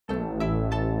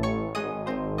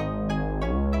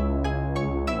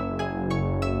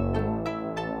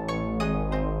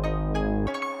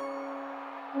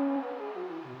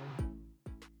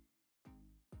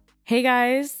Hey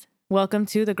guys, welcome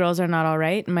to The Girls Are Not All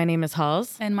Right. My name is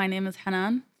Halls. And my name is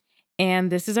Hanan. And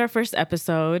this is our first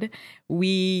episode.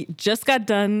 We just got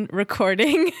done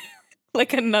recording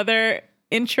like another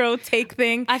intro take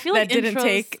thing. I feel like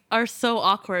intros are so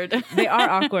awkward. They are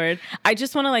awkward. I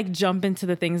just want to like jump into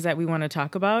the things that we want to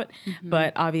talk about,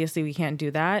 but obviously we can't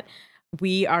do that.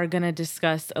 We are going to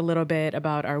discuss a little bit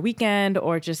about our weekend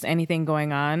or just anything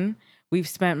going on. We've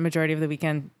spent majority of the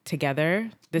weekend together.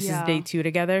 This is day 2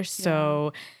 together.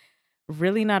 So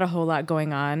really not a whole lot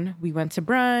going on. We went to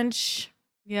brunch.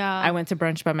 Yeah. I went to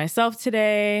brunch by myself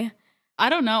today. I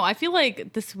don't know. I feel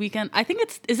like this weekend, I think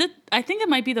it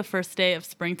might be the first day of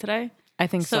spring today. I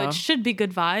think so. So it should be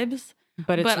good vibes.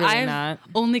 But it's really I've not.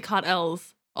 Only caught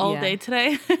L's all day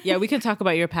today. Yeah, we can talk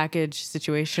about your package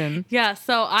situation. Yeah.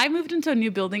 So I moved into a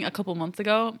new building a couple months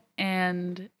ago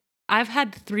and I've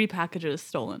had 3 packages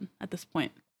stolen at this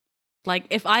point. Like,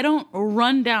 if I don't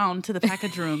run down to the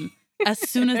package room as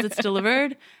soon as it's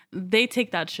delivered, they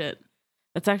take that shit.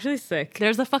 That's actually sick.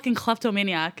 There's a fucking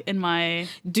kleptomaniac in my...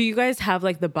 Do you guys have,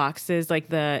 like, the boxes, like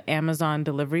the Amazon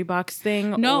delivery box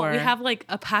thing? No, we have, like,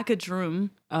 a package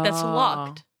room that's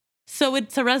locked. So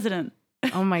it's a resident.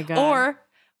 Oh, my God. Or...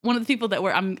 one of the people that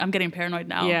I'm getting paranoid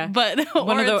now. Yeah. But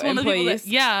one of the employees.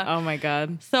 Yeah. Oh my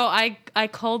God. So I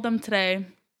called them today.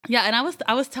 Yeah, and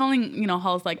I was telling,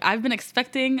 Halls, like, I've been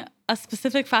expecting a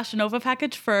specific Fashion Nova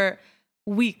package for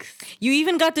weeks. You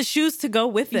even got the shoes to go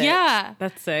with it. Yeah.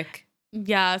 That's sick.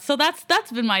 Yeah, so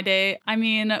that's been my day. I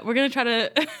mean, we're gonna try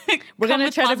to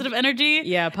try positive energy.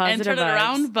 Yeah, positive and turn it vibes.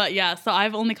 around. But yeah, so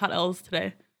I've only caught L's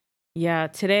today. Yeah,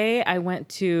 today I went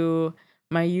to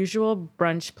my usual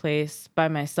brunch place by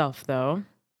myself though,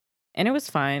 and it was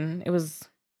fine. It was.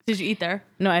 Did you eat there?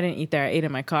 No, I didn't eat there. I ate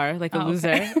in my car like a loser.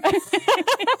 Okay.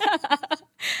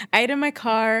 I ate in my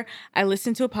car. I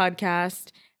listened to a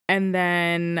podcast. And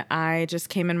then I just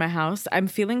came in my house. I'm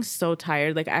feeling so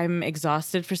tired. Like, I'm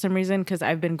exhausted for some reason because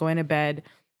I've been going to bed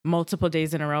multiple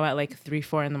days in a row at like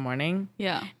 3-4 in the morning.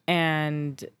 Yeah.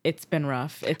 And it's been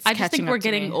rough. I just think we're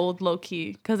getting old low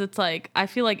key because it's like, I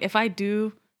feel like if I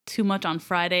do too much on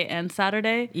Friday and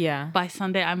Saturday, by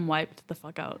Sunday, I'm wiped the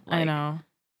fuck out. Like, I know.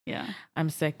 Yeah.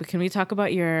 I'm sick. But can we talk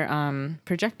about your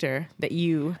projector that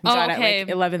you got at like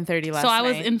 11:30 last night? So I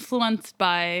was influenced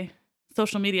by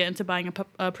social media into buying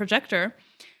a projector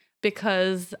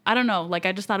because I don't know, like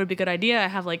I just thought it'd be a good idea. I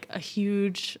have like a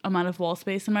huge amount of wall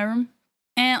space in my room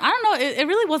and I don't know, it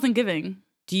really wasn't giving.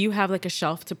 Do you have like a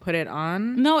shelf to put it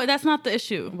on? No, that's not the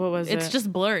issue. What was it? It's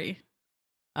just blurry.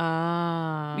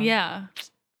 Yeah.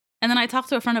 And then I talked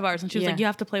to a friend of ours and she was like, you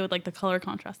have to play with like the color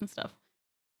contrast and stuff.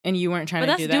 And you weren't trying to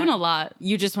do that? But that's doing a lot.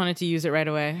 You just wanted to use it right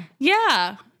away?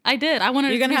 Yeah, I did. I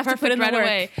wanted it to be perfect right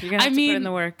away. You're going to have to put in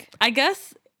the work. I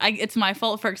guess it's my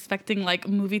fault for expecting like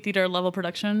movie theater level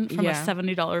production from a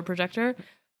 $70 projector.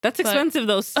 That's expensive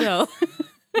though still.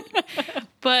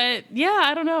 But yeah,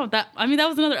 I don't know. That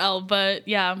was another L, but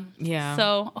yeah. Yeah.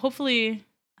 So hopefully,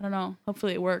 I don't know.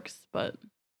 Hopefully it works, but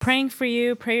praying for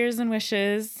you, prayers and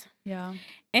wishes. Yeah.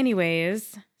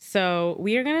 Anyways, so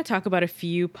we are going to talk about a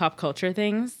few pop culture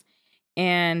things.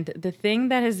 And the thing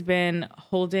that has been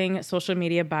holding social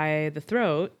media by the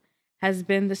throat has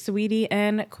been the Saweetie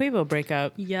and Quavo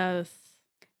breakup. Yes.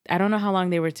 I don't know how long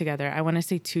they were together. I want to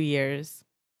say 2 years.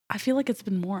 I feel like it's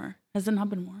been more. Has it not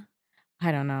been more?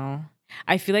 I don't know.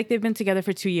 I feel like they've been together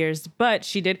for 2 years, but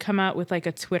she did come out with like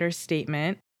a Twitter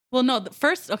statement. Well, no,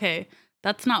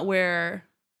 that's not where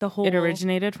the whole... It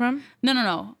originated from?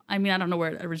 No. I mean, I don't know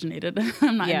where it originated.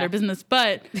 I'm not in their business,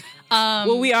 but...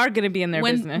 well, we are going to be in their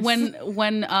business.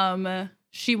 When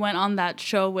she went on that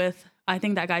show with... I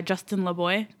think that guy, Justin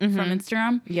LeBoy from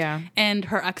Instagram. Yeah. And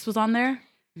her ex was on there.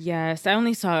 Yes. I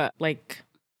only saw like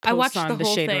I watched on the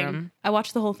whole Shade thing. Room. I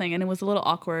watched the whole thing and it was a little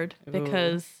awkward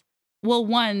because, well,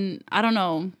 one, I don't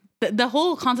know. The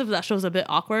whole concept of that show is a bit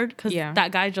awkward because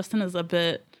that guy, Justin, is a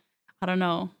bit, I don't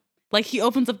know. Like he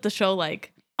opens up the show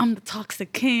like, I'm the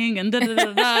toxic king and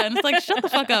da-da-da-da. And it's like, shut the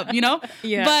fuck up, you know?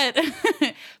 Yeah.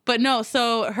 But no,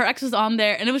 so her ex was on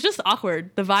there and it was just awkward.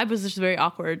 The vibe was just very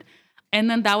awkward. And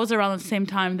then that was around the same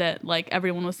time that like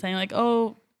everyone was saying like,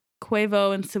 oh,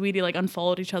 Quavo and Saweetie like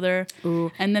unfollowed each other. Ooh.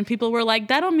 And then people were like,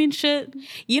 that don't mean shit.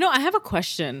 You know, I have a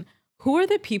question. Who are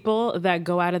the people that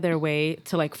go out of their way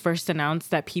to like first announce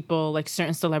that people like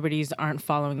certain celebrities aren't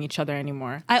following each other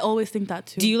anymore? I always think that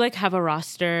too. Do you like have a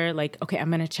roster? Like, okay, I'm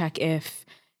going to check if,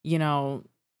 you know,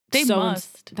 they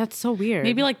must. That's so weird.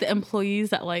 Maybe like the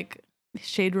employees at like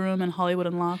Shade Room and Hollywood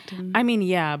Unlocked. I mean,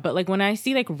 yeah, but like when I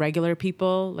see like regular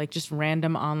people, like just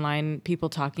random online people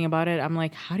talking about it, I'm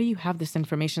like, how do you have this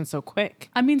information so quick?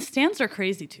 I mean, stans are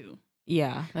crazy too.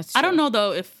 Yeah, that's true. I don't know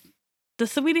though if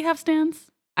does Saweetie have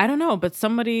stans? I don't know, but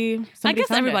somebody I guess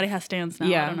everybody has stands now.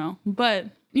 Yeah. I don't know. But,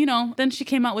 then she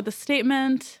came out with a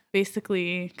statement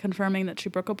basically confirming that she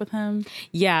broke up with him.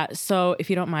 Yeah. So if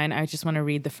you don't mind, I just want to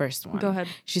read the first one. Go ahead.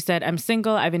 She said, I'm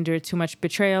single. I've endured too much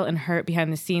betrayal and hurt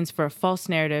behind the scenes for a false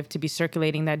narrative to be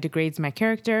circulating that degrades my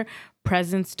character.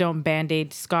 Presents don't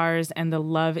band-aid scars, and the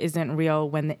love isn't real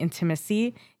when the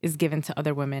intimacy is given to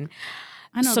other women.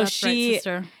 I know, so that's right,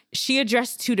 sister. She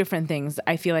addressed two different things,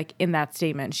 I feel like, in that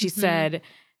statement. She said,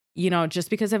 just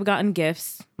because I've gotten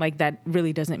gifts, like that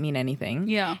really doesn't mean anything.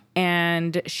 Yeah.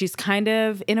 And she's kind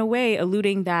of, in a way,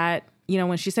 alluding that,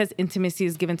 when she says intimacy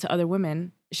is given to other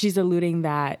women, she's alluding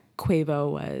that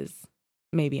Quavo was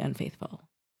maybe unfaithful.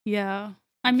 Yeah.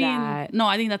 I mean, no,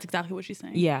 I think that's exactly what she's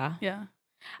saying. Yeah. Yeah.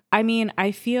 I mean,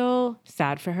 I feel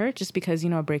sad for her just because,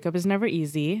 a breakup is never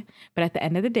easy. But at the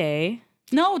end of the day...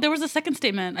 No, there was a second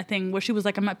statement, I think, where she was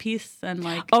like, I'm at peace and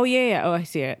like... Oh, yeah. Oh, I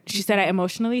see it. She said, I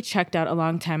emotionally checked out a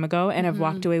long time ago and have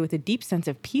walked away with a deep sense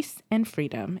of peace and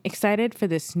freedom. Excited for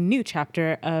this new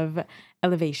chapter of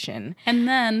elevation. And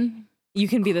then... You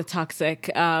can be the toxic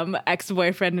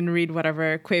ex-boyfriend and read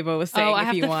whatever Quavo was saying. Oh, I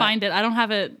have to find it. I don't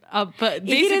have it up, but...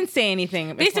 He didn't say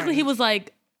anything. Basically, he was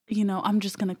like... I'm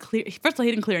just going to clear... First of all,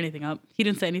 he didn't clear anything up. He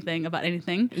didn't say anything about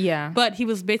anything. Yeah. But he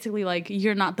was basically like,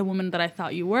 you're not the woman that I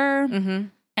thought you were. Mm-hmm.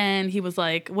 And he was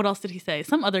like, what else did he say?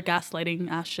 Some other gaslighting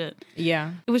ass shit.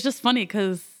 Yeah. It was just funny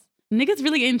because niggas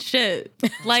really ain't shit.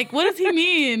 Like, what does he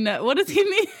mean? What does he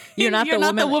mean? You're not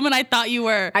the woman I thought you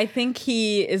were. I think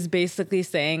he is basically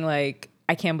saying, like,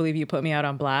 I can't believe you put me out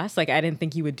on blast. Like, I didn't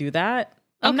think you would do that.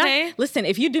 Listen,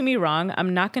 if you do me wrong,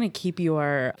 I'm not going to keep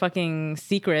your fucking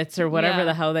secrets or whatever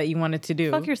the hell that you wanted to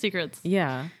do. Fuck your secrets.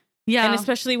 Yeah. Yeah. And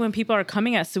especially when people are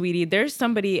coming at Saweetie, there's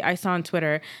somebody I saw on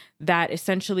Twitter that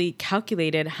essentially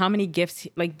calculated how many gifts,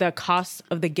 like the cost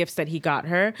of the gifts that he got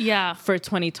her for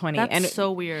 2020. That's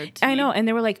so weird. I know. And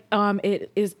they were like,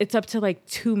 it's up to like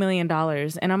 $2 million.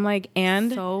 And I'm like,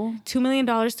 and so? $2 million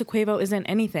to Quavo isn't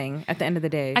anything at the end of the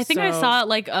day. I think I saw it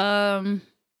like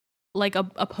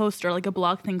a post or like a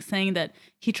blog thing saying that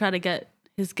he tried to get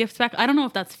his gifts back. I don't know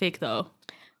if that's fake though,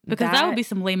 because that would be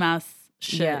some lame ass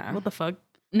shit. Yeah. What the fuck?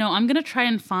 No, I'm gonna try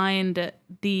and find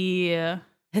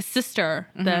his sister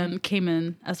then came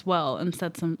in as well and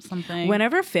said something.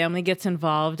 Whenever family gets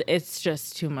involved, it's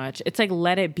just too much. It's like,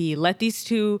 let it be. Let these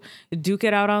two duke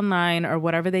it out online or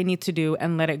whatever they need to do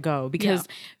and let it go, because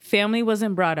family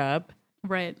wasn't brought up.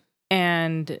 Right.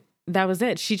 And that was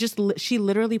it. She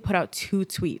literally put out 2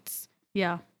 tweets.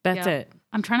 Yeah. That's it.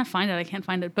 I'm trying to find it. I can't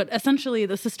find it. But essentially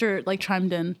the sister like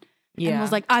chimed in and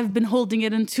was like, I've been holding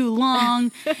it in too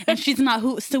long and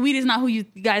Saweetie's not who you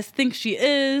guys think she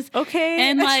is. Okay.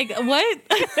 And like, what?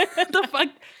 The fuck?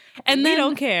 And then we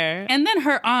don't care. And then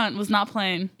her aunt was not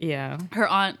playing. Yeah. Her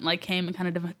aunt like came and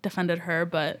kind of defended her.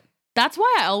 But that's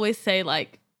why I always say,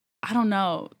 like, I don't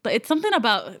know. It's something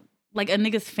about like a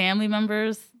nigga's family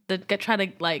members that try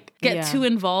to like get too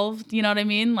involved. You know what I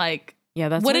mean? Like,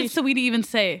 that's what did Saweetie even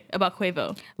say about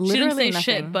Quavo? Literally she didn't say nothing.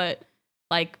 Shit, but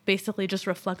like basically just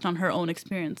reflect on her own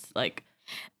experience. Like,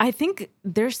 I think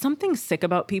there's something sick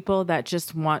about people that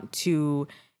just want to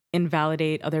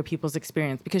invalidate other people's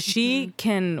experience, because she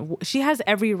has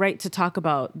every right to talk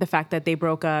about the fact that they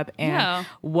broke up and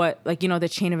what, like, the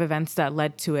chain of events that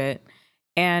led to it.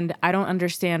 And I don't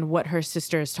understand what his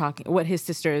sister is talking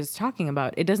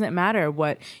about. It doesn't matter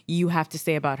what you have to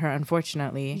say about her,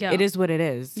 unfortunately. Yeah. It is what it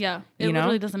is. Yeah. It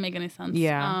literally doesn't make any sense.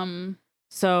 Yeah.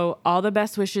 So all the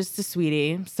best wishes to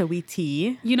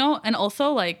Saweetie. And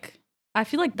also, like, I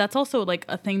feel like that's also like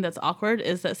a thing that's awkward,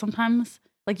 is that sometimes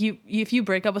like if you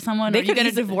break up with someone or you get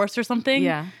a divorce or something,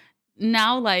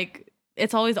 now like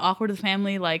it's always awkward with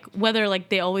family, like whether like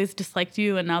they always disliked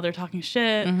you and now they're talking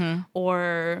shit,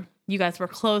 or you guys were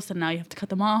close and now you have to cut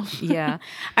them off. Yeah.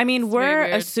 I mean, we're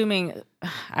assuming,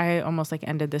 I almost like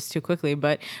ended this too quickly,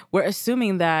 but we're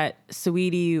assuming that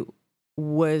Saweetie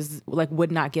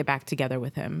would not get back together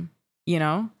with him,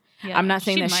 Yeah, I'm not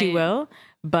saying that she will,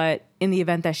 but in the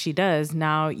event that she does,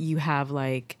 now you have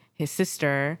like his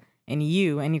sister and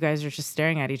you guys are just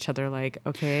staring at each other like,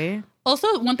 okay.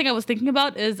 Also, one thing I was thinking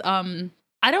about is, I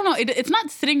don't know, it's not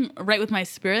sitting right with my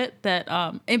spirit that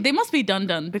they must be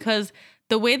done, because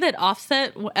the way that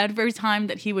Offset, every time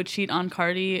that he would cheat on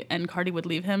Cardi and Cardi would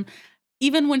leave him,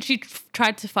 even when she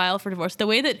tried to file for divorce, the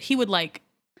way that he would like,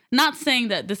 not saying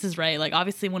that this is right, like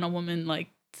obviously when a woman like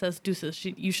says deuces,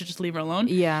 you should just leave her alone.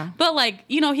 Yeah. But like,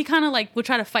 he kind of like would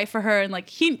try to fight for her, and like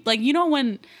he like,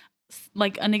 when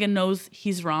like a nigga knows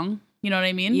he's wrong, you know what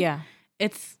I mean? Yeah.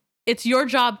 It's your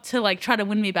job to like try to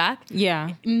win me back.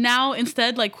 Yeah. Now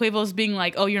instead, like Quavo's being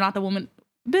like, oh, you're not the woman,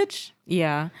 bitch.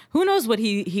 Yeah. Who knows what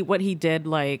he did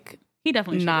like He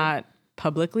definitely not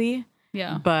publicly.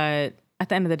 Yeah. But at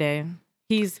the end of the day,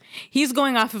 he's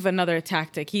going off of another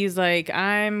tactic. He's like,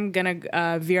 I'm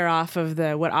gonna veer off of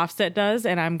what Offset does,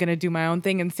 and I'm gonna do my own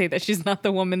thing and say that she's not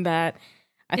the woman that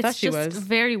I thought she was. It's just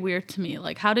very weird to me.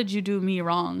 Like, how did you do me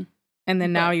wrong? And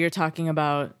then now you're talking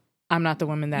about I'm not the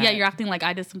woman that. Yeah, you're acting like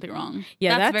I did something wrong.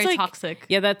 Yeah, that's very like, toxic.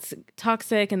 Yeah, that's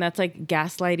toxic, and that's like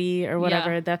gaslighty or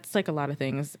whatever. Yeah. That's like a lot of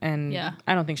things, and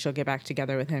I don't think she'll get back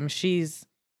together with him. She's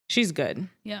good.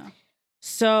 Yeah.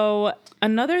 So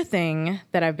another thing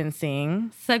that I've been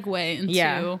seeing. Segue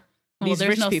into these there's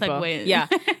rich no people. Segue. Yeah.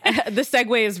 The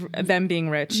segue is them being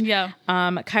rich. Yeah.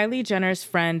 Kylie Jenner's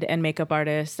friend and makeup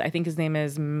artist, I think his name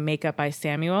is Makeup by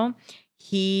Samuel.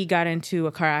 He got into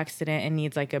a car accident and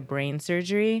needs like a brain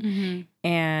surgery. Mm-hmm.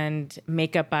 And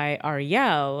Makeup by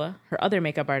Ariel, her other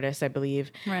makeup artist, I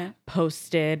believe,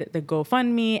 posted the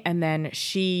GoFundMe, and then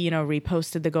she,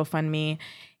 reposted the GoFundMe,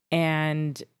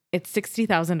 and it's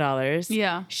 $60,000.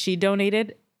 Yeah. She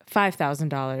donated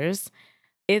 $5,000.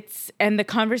 And the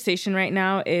conversation right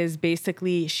now is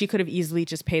basically she could have easily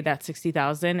just paid that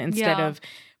 $60,000 instead of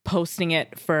posting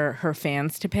it for her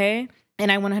fans to pay.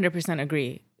 And I 100%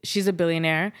 agree. She's a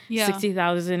billionaire. Yeah.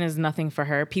 $60,000 is nothing for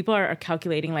her. People are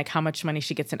calculating like how much money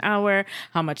she gets an hour,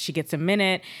 how much she gets a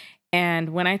minute. And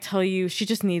when I tell you, she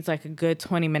just needs like a good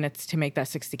 20 minutes to make that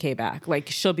 $60K back. Like,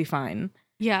 she'll be fine.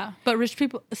 Yeah. But rich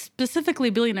people,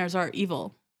 specifically billionaires, are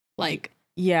evil. Like,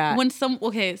 yeah. When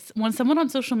someone on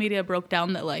social media broke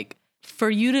down that like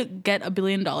for you to get $1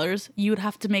 billion, you would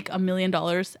have to make $1 million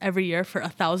every year for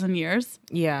 1,000 years.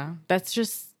 Yeah. That's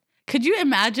just. Could you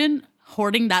imagine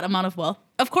hoarding that amount of wealth?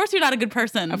 Of course, you're not a good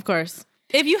person. Of course.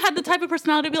 If you had the type of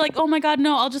personality to be like, oh my God,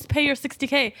 no, I'll just pay your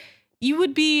 $60K, you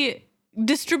would be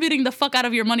distributing the fuck out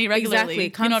of your money regularly. Exactly.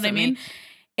 Constantly. You know what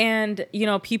I mean?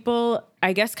 And, people,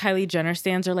 I guess Kylie Jenner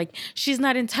stans are like, she's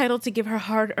not entitled to give her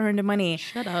hard-earned money.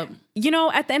 Shut up.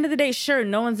 At the end of the day, sure,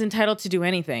 no one's entitled to do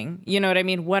anything. You know what I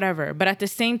mean? Whatever. But at the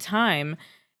same time,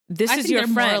 I think your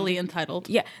friend. Morally entitled.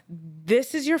 Yeah.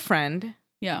 This is your friend.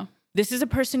 Yeah. This is a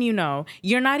person you know.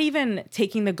 You're not even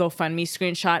taking the GoFundMe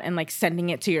screenshot and like sending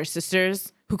it to your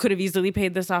sisters who could have easily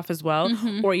paid this off as well,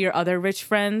 or your other rich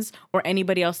friends or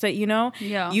anybody else that you know.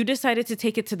 Yeah. You decided to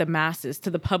take it to the masses, to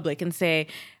the public, and say,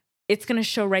 it's going to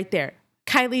show right there.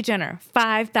 Kylie Jenner,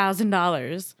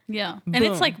 $5,000. Yeah. Boom. And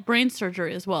it's like brain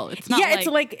surgery as well. It's not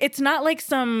it's not like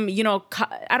some,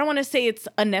 I don't want to say it's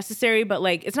unnecessary, but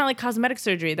like, it's not like cosmetic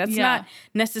surgery. That's not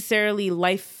necessarily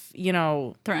life,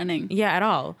 threatening. Yeah, at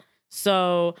all.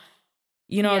 So,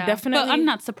 definitely. But I'm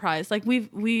not surprised. Like we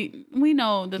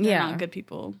know that they're not good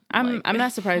people. I'm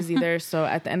not surprised either. So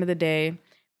at the end of the day,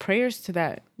 prayers to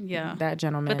that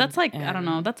gentleman. But that's like, I don't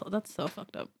know. That's so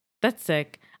fucked up. That's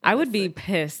sick. I would be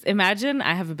pissed. Imagine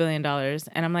I have $1 billion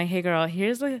and I'm like, hey girl,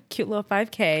 here's a cute little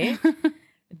 $5K.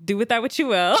 Do with that what you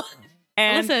will.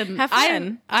 And listen, have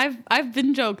fun. I've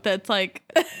been joked that it's like,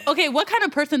 okay, what kind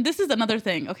of person? This is another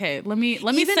thing. Okay, let me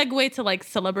segue to like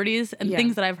celebrities and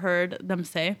things that I've heard them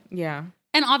say. Yeah.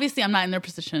 And obviously I'm not in their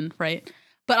position, right?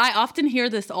 But I often hear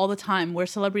this all the time where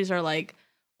celebrities are like,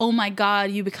 oh my God,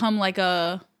 you become like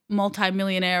a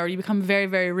multi-millionaire or you become very,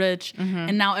 very rich. Mm-hmm.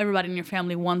 And now everybody in your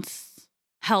family wants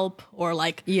help, or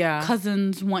like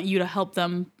cousins want you to help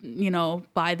them,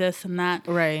 buy this and that.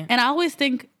 Right. And I always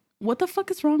think, what the fuck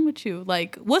is wrong with you?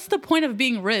 Like, what's the point of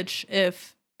being rich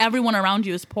if everyone around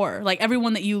you is poor? Like,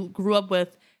 everyone that you grew up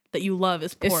with that you love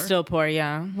is poor. It's still poor,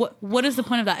 yeah. What is the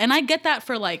point of that? And I get that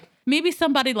for like maybe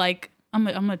somebody like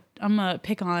I'm gonna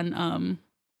pick on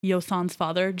Yosan's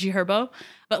father, G Herbo.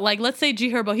 But like, let's say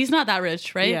G Herbo, he's not that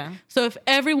rich, right? Yeah. So if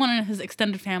everyone in his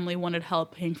extended family wanted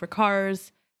help paying for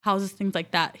cars, houses, things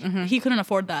like that, he couldn't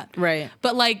afford that. Right.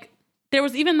 But like, there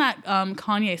was even that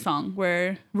Kanye song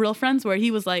where Real Friends, where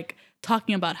he was like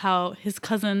talking about how his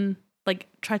cousin like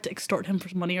tried to extort him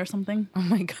for money or something. Oh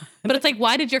my God. But it's like,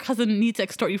 why did your cousin need to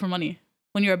extort you for money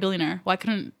when you're a billionaire? Why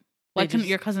couldn't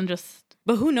your cousin just...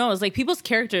 But who knows? Like, people's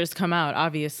characters come out,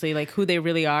 obviously, like who they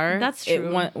really are. That's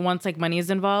true. Once like money is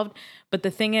involved. But the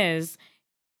thing is,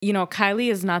 Kylie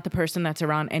is not the person that's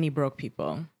around any broke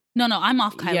people. No, I'm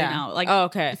off Kylie now. Like, oh,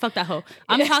 okay. Fuck that hoe.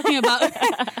 I'm talking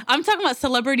about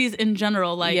celebrities in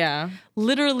general. Like,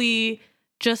 literally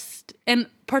just, and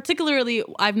particularly,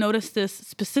 I've noticed this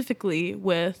specifically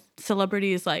with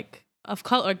celebrities like of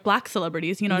color, like Black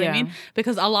celebrities. You know what I mean?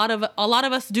 Because a lot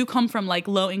of us do come from like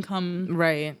low income,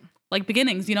 right? Like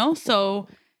beginnings. So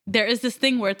there is this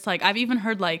thing where it's like, I've even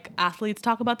heard like athletes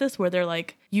talk about this, where they're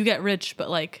like, you get rich, but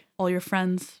like all your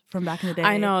friends from back in the day,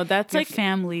 I know, that's your like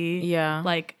family,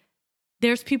 like.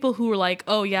 There's people who are like,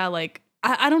 oh yeah, like,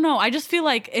 I don't know. I just feel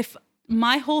like if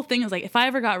my whole thing is like, if I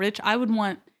ever got rich, I would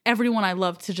want everyone I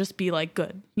love to just be like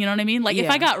good. You know what I mean? Like if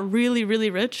I got really, really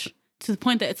rich to the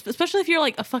point that it's, especially if you're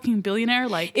like a fucking billionaire,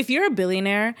 like if you're a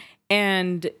billionaire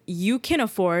and you can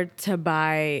afford to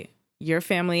buy your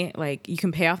family, like you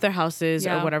can pay off their houses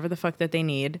or whatever the fuck that they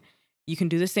need. You can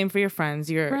do the same for your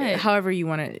friends, however you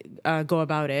want to go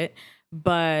about it.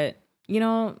 But, you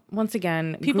know, once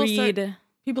again, people greed.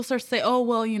 People start to say, oh,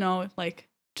 well, you know, like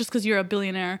just because you're a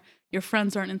billionaire, your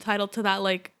friends aren't entitled to that.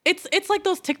 Like it's like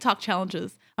those TikTok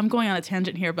challenges. I'm going on a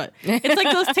tangent here, but it's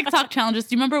like those TikTok challenges.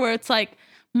 Do you remember where it's like,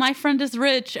 my friend is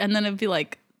rich, and then it'd be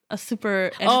like a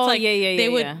super, and it's like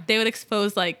they would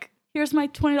expose like, here's my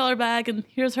 $20 bag and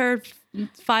here's her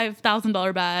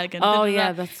 $5,000 bag.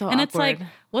 And that's so and awkward. It's like,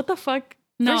 what the fuck?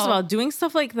 No. First of all, doing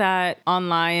stuff like that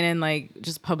online and like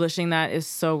just publishing that is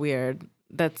so weird.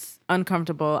 That's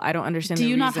uncomfortable. I don't understand. Do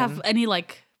you not have any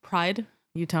like pride?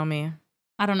 You tell me.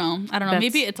 I don't know.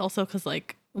 Maybe it's also because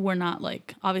like we're not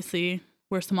like, obviously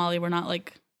we're Somali. We're not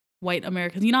like white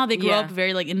Americans. You know how they grew up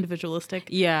very like individualistic?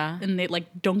 Yeah. And they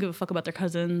like don't give a fuck about their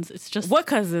cousins. It's just... What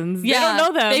cousins? Yeah. They don't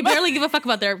know them. They barely give a fuck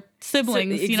about their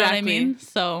siblings. Exactly. You know what I mean?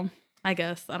 So I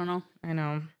guess, I don't know. I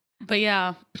know. But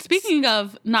yeah, speaking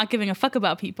of not giving a fuck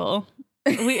about people,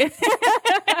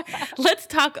 let's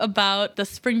talk about the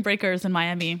spring breakers in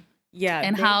Miami. Yeah.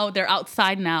 And how they're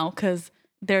outside now because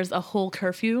there's a whole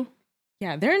curfew.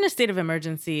 Yeah, they're in a state of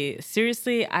emergency.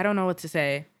 Seriously, I don't know what to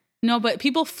say. No, but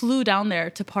people flew down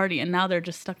there to party and now they're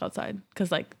just stuck outside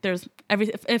because like there's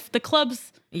if the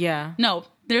clubs. Yeah. No,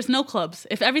 there's no clubs.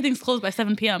 If everything's closed by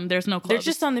 7 p.m., there's no clubs.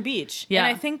 They're just on the beach. Yeah.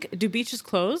 And I think, do beaches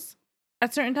close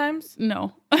at certain times?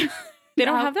 No. They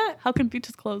don't have that? How can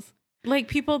beaches close? Like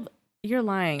people, you're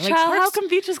lying. Like Child, how can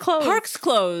beaches close? Parks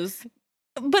close.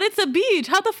 But it's a beach.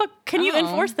 How the fuck can you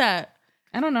enforce that?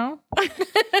 I don't know.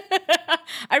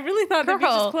 I really thought the beach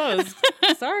was closed.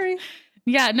 Sorry.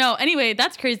 Yeah, no, anyway,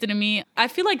 that's crazy to me. I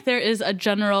feel like there is a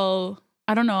general,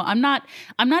 I don't know, I'm not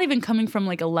even coming from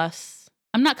like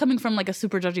I'm not coming from like a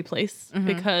super judgy place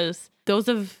because those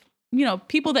of, you know,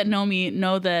 people that know me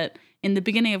know that in the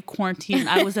beginning of quarantine,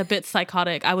 I was a bit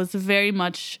psychotic. I was very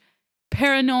much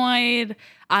paranoid.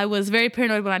 I was very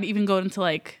paranoid when I'd even go into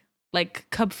like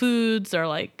Cub Foods or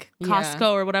like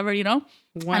Costco or whatever, you know?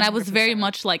 100%. And I was very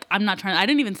much like, I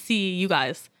didn't even see you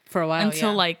guys for a while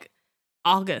until like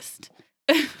August.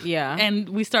 Yeah. And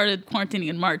we started quarantining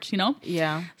in March, you know?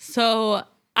 Yeah. So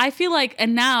I feel like,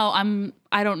 and now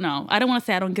I don't know. I don't want to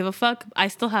say I don't give a fuck. I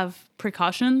still have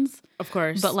precautions. Of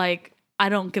course. But like, I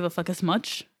don't give a fuck as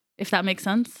much, if that makes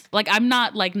sense. Like, I'm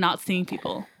not like not seeing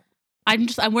people. I'm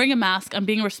wearing a mask. I'm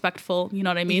being respectful. You know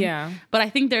what I mean? Yeah. But I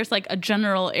think there's like a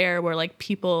general air where like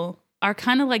people are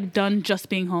kind of like done just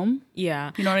being home.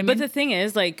 Yeah. You know what I mean? But the thing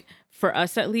is, like, for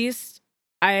us at least,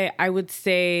 I would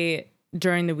say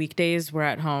during the weekdays we're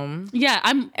at home. Yeah,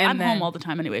 I'm home all the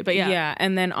time anyway, but yeah. Yeah,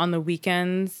 and then on the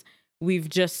weekends we've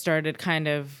just started kind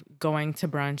of going to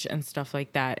brunch and stuff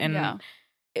like that. And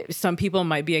some people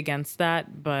might be against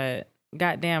that, but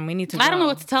goddamn, we need to go. I don't know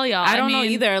what to tell y'all. I don't know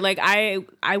either. Like I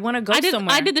want to go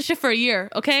somewhere. I did the shit for a year,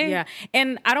 okay? Yeah.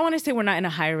 And I don't want to say we're not in a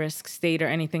high risk state or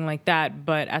anything like that,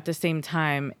 but at the same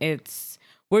time,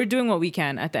 we're doing what we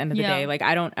can at the end of the day. Like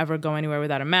I don't ever go anywhere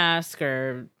without a mask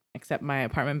or except my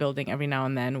apartment building every now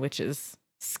and then, which is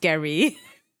scary.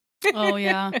 Oh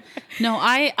yeah. No,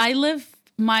 I live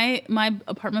my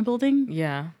apartment building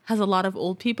has a lot of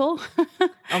old people.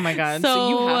 Oh my God. So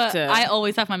you have to. I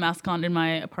always have my mask on in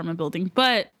my apartment building.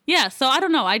 But yeah, so I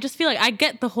don't know. I just feel like I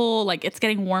get the whole like it's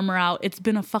getting warmer out. It's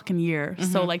been a fucking year.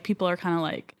 Mm-hmm. So like people are kind of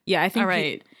like, yeah, I think all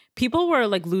right. People were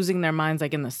like losing their minds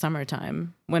like in the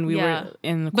summertime when we were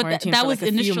in the quarantine for like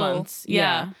a few months.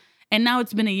 Yeah. And now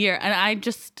it's been a year. And I'm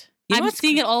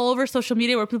seeing it all over social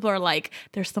media where people are like,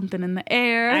 there's something in the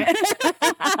air.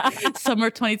 Summer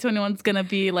 2021 is going to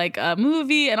be like a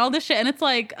movie and all this shit. And it's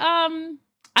like, I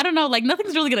don't know, like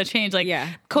nothing's really going to change. Like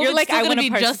COVID's like, still going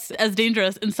to be just as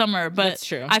dangerous in summer. But that's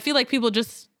true. I feel like people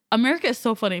America is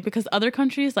so funny because other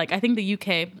countries, like I think the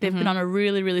UK, they've been on a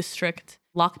really, really strict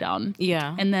lockdown.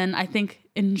 Yeah. And then I think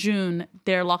in June,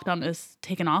 their lockdown is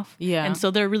taken off. Yeah. And so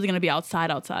they're really going to be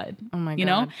outside. Oh my God. You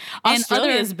know?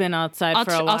 Australia's been outside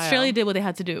for a while. Australia did what they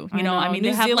had to do. You know? I mean,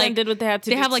 New Zealand did what they had to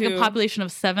do. They have like a population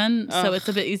of 7, so it's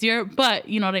a bit easier. But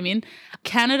you know what I mean?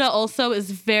 Canada also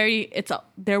is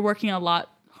they're working a lot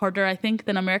harder, I think,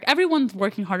 than America. Everyone's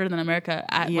working harder than America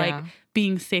at like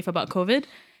being safe about COVID.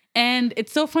 And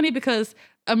it's so funny because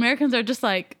Americans are just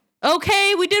like,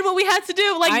 okay, we did what we had to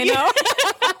do. Like I know.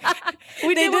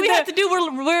 we did what we had to do.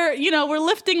 We're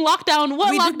lifting lockdown.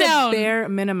 What lockdown? Did the bare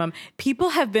minimum. People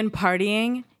have been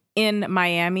partying in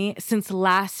Miami since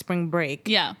last spring break.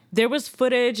 Yeah. There was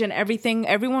footage and everything.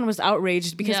 Everyone was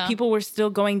outraged because people were still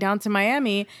going down to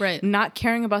Miami, not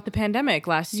caring about the pandemic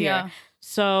last year. Yeah.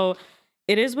 So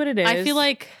it is what it is. I feel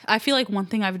like one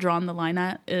thing I've drawn the line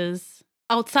at is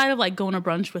outside of like going to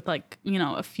brunch with like, you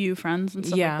know, a few friends and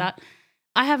stuff like that.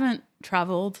 I haven't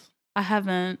traveled. I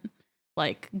haven't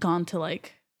like gone to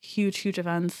like huge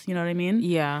events. You know what I mean?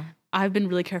 Yeah. I've been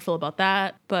really careful about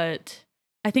that. But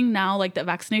I think now like the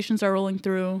vaccinations are rolling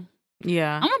through.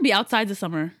 Yeah. I'm gonna be outside this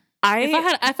summer. If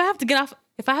I have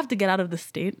to get out of the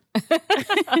state,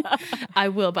 I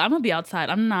will. But I'm gonna be outside.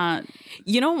 I'm not.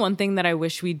 You know, one thing that I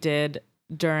wish we did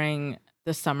during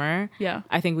the summer. Yeah.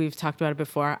 I think we've talked about it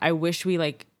before. I wish we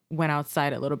like went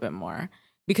outside a little bit more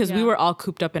because we were all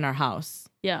cooped up in our house.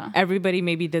 Yeah. Everybody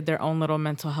maybe did their own little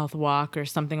mental health walk or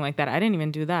something like that. I didn't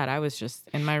even do that. I was just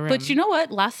in my room. But you know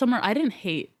what? Last summer, I didn't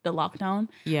hate the lockdown.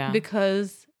 Yeah.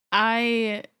 Because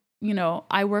I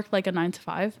worked like a 9 to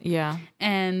 5. Yeah.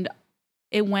 And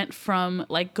it went from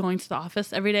like going to the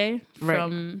office every day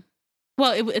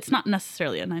it's not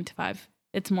necessarily a 9 to 5.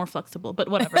 It's more flexible, but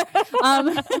whatever. Let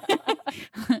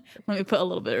me put a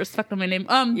little bit of respect on my name.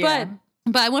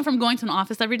 But I went from going to an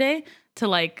office every day to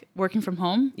like working from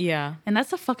home. Yeah. And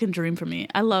that's a fucking dream for me.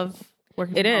 I love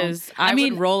working from home. It is. I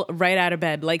mean, would roll right out of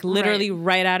bed, like literally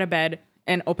right out of bed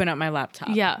and open up my laptop.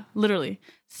 Yeah, literally.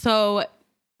 So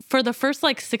for the first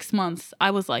like 6 months,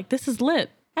 I was like, this is lit.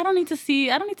 I don't need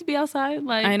to be outside.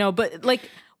 Like I know, but like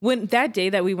when that day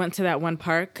that we went to that one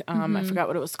park, I forgot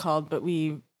what it was called, but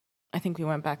I think we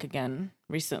went back again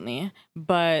recently.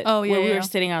 But where we were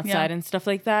sitting outside and stuff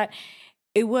like that.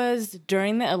 It was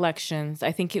during the elections.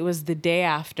 I think it was the day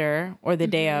after or the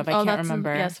day of. I can't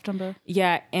remember. September.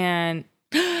 Yeah, and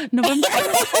November.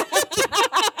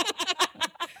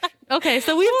 Okay,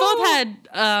 so we've both had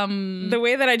the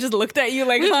way that I just looked at you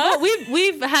like,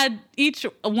 we've had each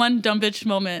one dumb bitch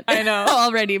moment. I know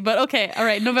already, but okay, all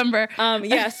right, November.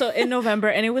 So in November,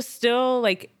 and it was still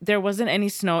like there wasn't any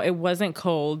snow. It wasn't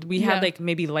cold. We had like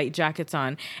maybe light jackets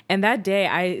on. And that day,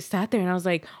 I sat there and I was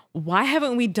like, why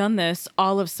haven't we done this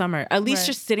all of summer? At least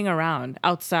just sitting around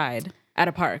outside at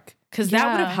a park, because that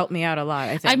would have helped me out a lot.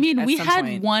 I think. I mean, we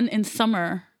had one in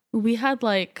summer. We had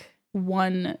like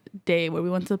one day where we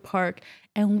went to the park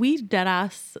and we dead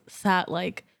ass sat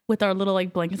like with our little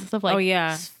like blankets and stuff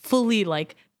like fully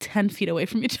like 10 feet away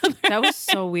from each other. That was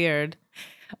so weird.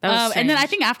 That was and then I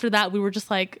think after that we were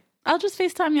just like, I'll just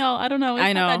FaceTime y'all. I don't know.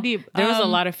 It's not that deep. There was a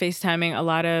lot of FaceTiming, a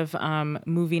lot of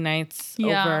movie nights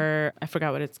over, I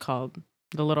forgot what it's called,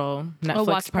 the little Netflix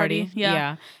watch party.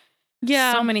 Yeah.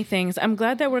 So many things. I'm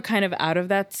glad that we're kind of out of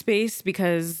that space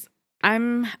because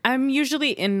I'm usually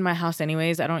in my house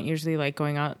anyways. I don't usually like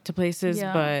going out to places,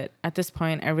 but at this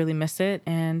point I really miss it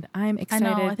and I'm excited.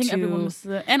 I know, I think everyone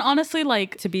misses it. And honestly,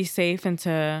 like to be safe and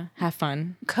to have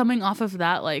fun. Coming off of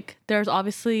that, like there's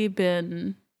obviously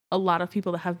been a lot of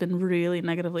people that have been really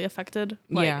negatively affected.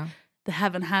 Like, that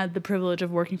haven't had the privilege of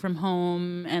working from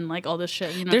home and like all this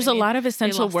shit. You know, there's a lot of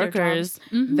essential workers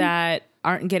that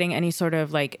aren't getting any sort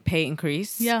of like pay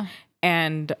increase. Yeah.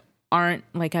 And aren't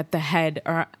like at the head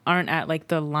or aren't at like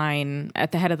the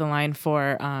head of the line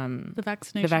for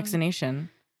the vaccination.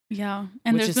 Yeah.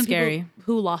 And which there's been scary. People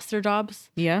who lost their jobs.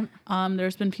 Yeah.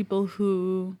 There's been people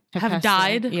who have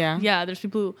died. Yeah. Yeah. There's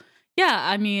people who,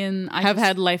 I mean, are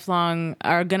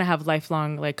gonna have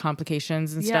lifelong like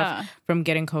complications and stuff from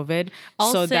getting COVID.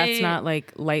 That's not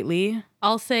like lightly.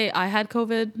 I'll say I had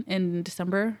COVID in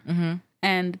December. Mm-hmm.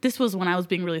 And this was when I was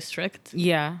being really strict.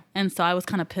 Yeah. And so I was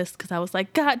kind of pissed because I was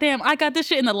like, God damn, I got this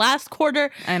shit in the last quarter.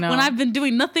 I know. When I've been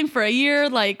doing nothing for a year.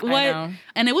 Like, what? I know.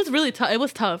 And it was really tough. It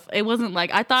was tough. It wasn't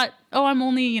like, I thought, I'm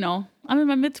only, I'm in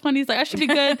my mid-20s. Like, I should be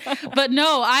good. But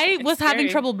no, I was having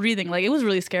trouble breathing. Like, it was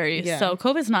really scary. Yeah. So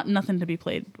COVID's not nothing to be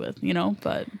played with,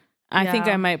 but. I think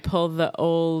I might pull the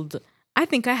old, I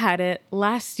think I had it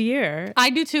last year.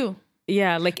 I do too.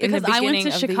 Yeah. Like, because I went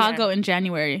to Chicago in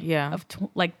January. Yeah.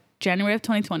 January of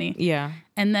 2020. Yeah.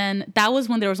 And then that was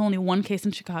when there was only one case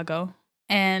in Chicago.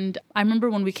 And I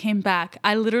remember when we came back,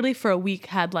 I literally for a week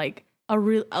had like a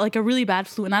really bad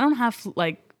flu. And I don't have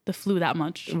like the flu that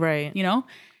much. Right.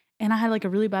 And I had like a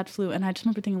really bad flu. And I just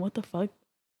remember thinking, what the fuck?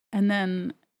 And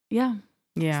then, yeah.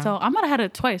 So I might have had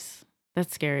it twice.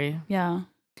 That's scary. Yeah.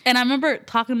 And I remember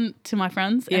talking to my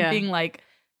friends and being like,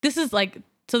 this is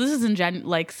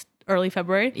in early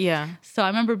February. Yeah. So I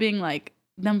remember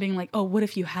them being like, oh, what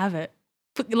if you have it?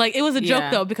 Like, it was a joke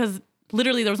though, because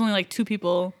literally there was only like 2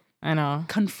 people I know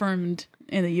confirmed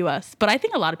in the US. But I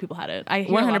think a lot of people had it. I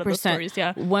hear 100%, a lot of those stories.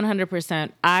 Yeah.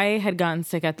 100%. I had gotten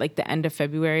sick at like the end of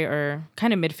February or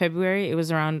kind of mid-February. It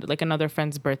was around like another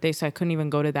friend's birthday, so I couldn't even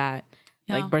go to that.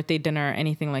 like birthday dinner or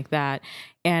anything like that.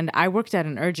 And I worked at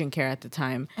an urgent care at the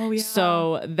time. Oh, yeah.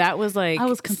 So that was like, I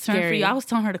was concerned for you. I was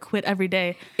telling her to quit every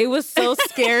day. It was so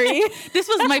scary. This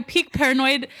was my peak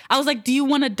paranoid. I was like, do you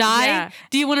want to die? Yeah.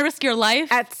 Do you want to risk your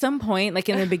life? At some point, like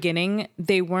in the beginning,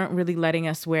 they weren't really letting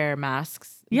us wear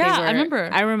masks. Yeah,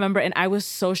 I remember. And I was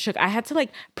so shook. I had to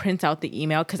like print out the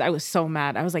email because I was so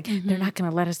mad. I was like, they're not going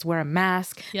to let us wear a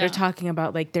mask. Yeah. They're talking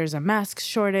about like there's a mask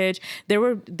shortage. There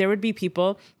would be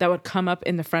people that would come up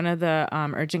in the front of the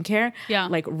urgent care,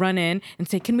 like run in and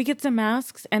say, can we get some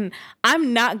masks? And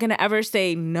I'm not going to ever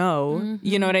say no.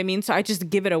 You know what I mean? So I just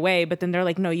give it away. But then they're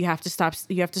like, no, you have to stop.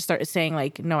 You have to start saying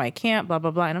like, no, I can't, blah,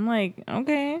 blah, blah. And I'm like,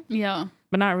 okay. Yeah.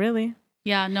 But not really.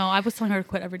 Yeah, no, I was telling her to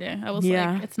quit every day. I was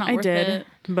like, it's not worth it.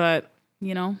 But,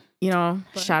 you know,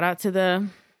 shout out to the,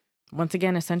 once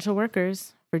again, essential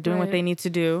workers for doing what they need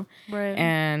to do. Right.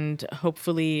 And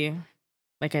hopefully,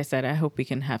 like I said, I hope we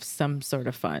can have some sort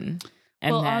of fun.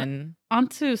 And then on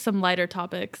to some lighter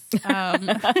topics. What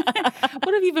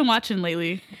have you been watching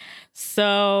lately?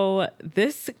 So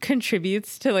this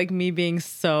contributes to like me being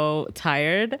so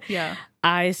tired. Yeah.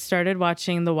 I started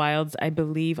watching The Wilds, I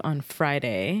believe, on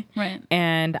Friday. Right.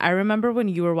 And I remember when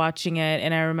you were watching it,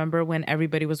 and I remember when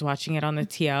everybody was watching it on the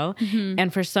TL.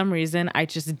 And for some reason, I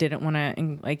just didn't want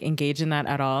to like engage in that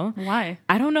at all. Why?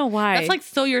 I don't know why. That's like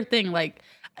so your thing. Like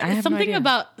something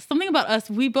about us.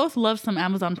 We both love some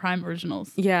Amazon Prime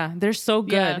originals. Yeah, they're so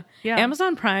good. Yeah.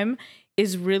 Amazon Prime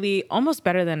is really almost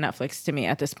better than Netflix to me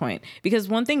at this point. Because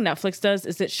one thing Netflix does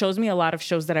is it shows me a lot of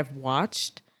shows that I've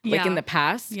watched like in the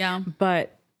past. Yeah.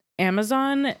 But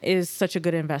Amazon is such a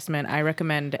good investment. I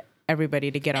recommend everybody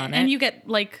to get on it. And you get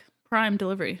like Prime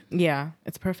delivery. Yeah,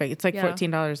 it's perfect. It's like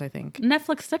 $14, I think.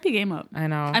 Netflix, step your game up. I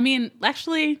know. I mean,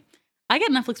 actually, I get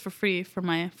Netflix for free for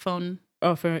my phone.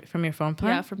 Oh, from your phone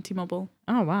plan? Yeah, from T-Mobile.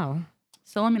 Oh, wow.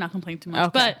 So let me not complain too much.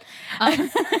 Okay.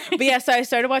 But yeah, so I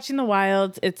started watching The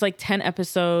Wilds. It's like 10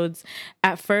 episodes.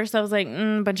 At first, I was like,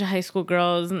 bunch of high school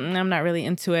girls. I'm not really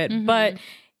into it. But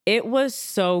it was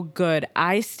so good.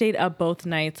 I stayed up both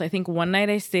nights. I think one night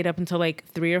I stayed up until like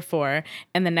 3 or 4.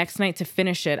 And the next night to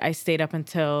finish it, I stayed up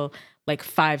until like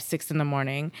 5, 6 in the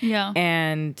morning. Yeah.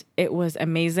 And it was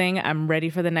amazing. I'm ready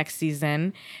for the next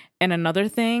season. And another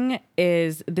thing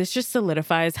is this just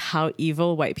solidifies how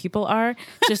evil white people are.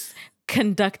 Just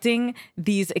conducting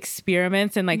these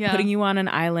experiments and like putting you on an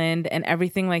island and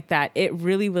everything like that. It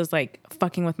really was like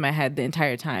fucking with my head the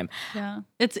entire time. Yeah.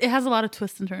 It has a lot of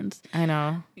twists and turns. I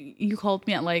know. You called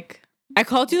me at like... I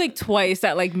called you like twice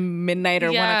at like midnight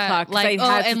or 1 o'clock because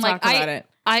I had to talk about it.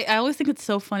 I always think it's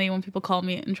so funny when people call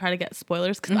me and try to get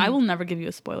spoilers because I will never give you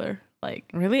a spoiler. Like,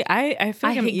 really? I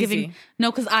feel like I'm easy.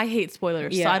 No, because I hate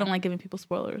spoilers. So I don't like giving people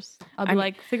spoilers. I'll be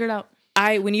like, figure it out.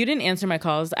 When you didn't answer my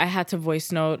calls, I had to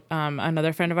voice note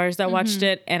another friend of ours that watched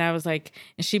it, and I was like,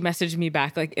 and she messaged me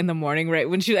back like in the morning, right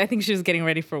when I think she was getting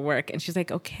ready for work, and she's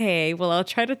like, okay, well, I'll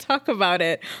try to talk about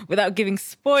it without giving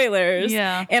spoilers.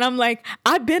 Yeah, and I'm like,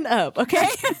 I've been up, okay.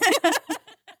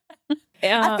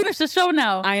 I finished the show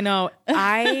now. I know.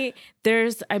 I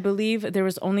believe there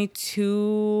was only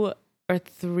 2 or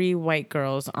 3 white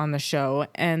girls on the show,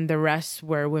 and the rest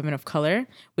were women of color,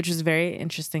 which was very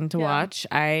interesting to watch.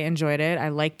 I enjoyed it. I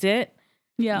liked it.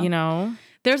 Yeah. You know?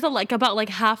 There's about like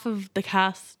half of the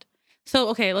cast. So,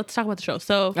 okay, let's talk about the show.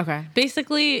 So,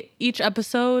 basically, each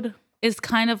episode is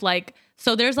kind of like,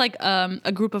 so there's like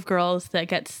a group of girls that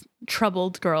gets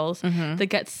troubled girls that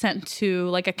get sent to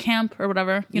like a camp or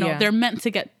whatever. You know, they're meant to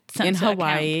get sent in to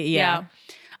Hawaii. Yeah.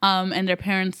 And their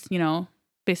parents, you know,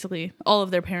 basically all of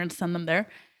their parents send them there.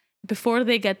 Before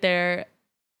they get there,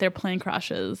 their plane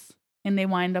crashes and they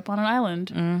wind up on an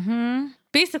island.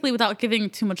 Basically, without giving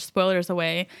too much spoilers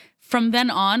away, from then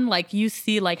on, like you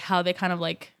see like how they kind of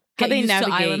like get used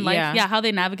to island life. Yeah, how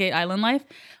they navigate island life.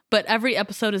 But every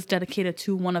episode is dedicated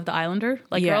to one of the islander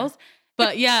girls.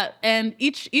 But yeah, and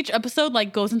each episode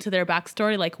like goes into their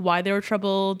backstory, like why they were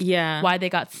troubled, why they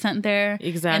got sent there.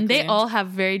 Exactly. And they all have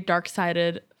very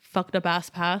dark-sided, fucked up ass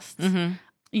pasts.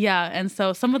 Yeah, and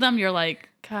so some of them you're like,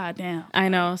 God damn. I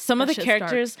know. Some of the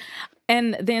characters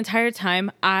and the entire time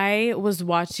I was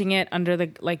watching it under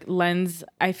the like lens,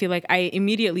 I feel like I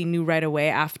immediately knew right away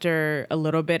after a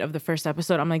little bit of the first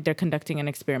episode, I'm like, they're conducting an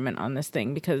experiment on this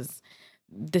thing because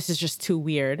this is just too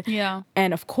weird. Yeah.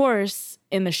 And of course,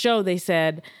 in the show, they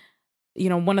said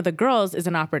one of the girls is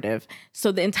an operative.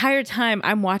 So the entire time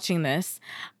I'm watching this,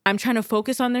 I'm trying to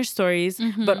focus on their stories,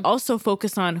 but also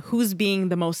focus on who's being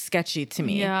the most sketchy to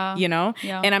me, Yeah.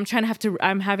 And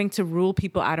I'm having to rule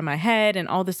people out of my head and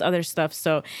all this other stuff.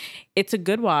 So it's a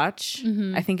good watch.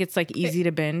 I think it's like easy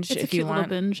to binge if you want. It's a cute little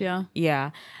binge, yeah.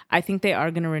 Yeah. I think they are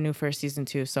going to renew for season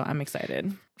 2. So I'm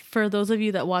excited. For those of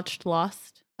you that watched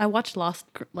Lost, I watched Lost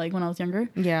like when I was younger.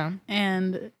 Yeah.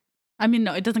 And I mean,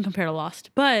 no, it doesn't compare to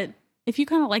Lost, but if you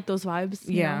kind of like those vibes,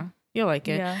 you'll like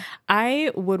it. Yeah.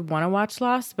 I would want to watch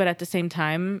Lost, but at the same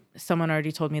time, someone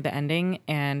already told me the ending,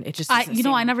 and it just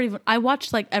I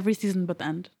watched like every season but the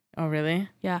end. Oh, really?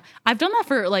 Yeah, I've done that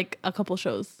for like a couple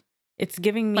shows. It's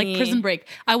giving me like Prison Break.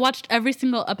 I watched every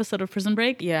single episode of Prison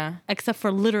Break. Yeah, except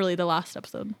for literally the last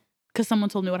episode because someone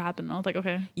told me what happened. I was like,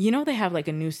 okay. They have like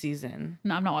a new season.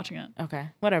 No, I'm not watching it. Okay,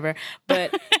 whatever.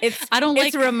 But it's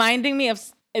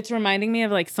It's reminding me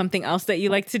of like something else that you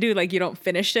like to do. Like you don't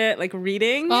finish it, like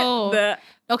reading. Oh,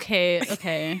 okay.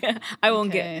 I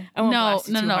won't blast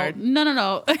you too hard.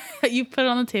 No. You put it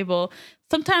on the table.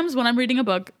 Sometimes when I'm reading a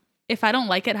book, if I don't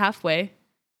like it halfway,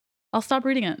 I'll stop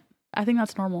reading it. I think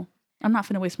that's normal. I'm not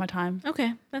finna waste my time.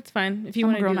 Okay, that's fine. If you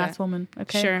want to do that. I'm a grown-ass woman.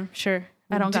 Okay. Sure.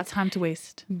 I don't got time to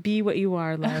waste. Be what you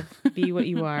are, love. Be what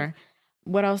you are.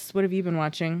 What else? What have you been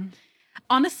watching?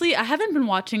 Honestly, I haven't been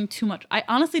watching too much. I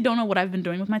honestly don't know what I've been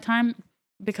doing with my time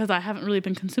because I haven't really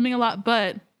been consuming a lot,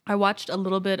 but I watched a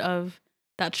little bit of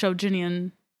that show, Ginny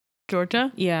and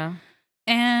Georgia. Yeah.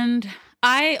 And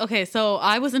I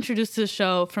was introduced to the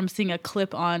show from seeing a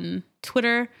clip on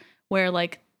Twitter where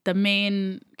like the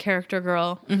main character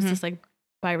girl, who's this like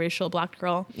biracial black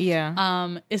girl,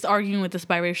 is arguing with this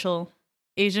biracial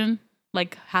Asian,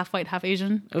 like half white, half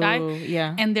Asian guy. Ooh,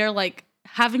 yeah. And they're like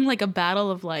having like a battle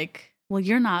of like, well,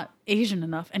 you're not Asian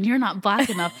enough and you're not black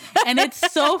enough. And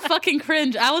it's so fucking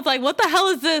cringe. I was like, what the hell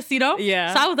is this,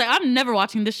 Yeah. So I was like, I'm never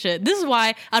watching this shit. This is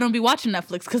why I don't be watching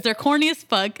Netflix, because they're corny as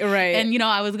fuck. Right. And,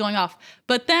 I was going off.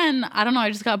 But then, I don't know,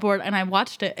 I just got bored and I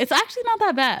watched it. It's actually not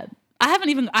that bad. I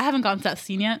haven't gotten to that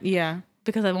scene yet. Yeah.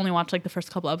 Because I've only watched like the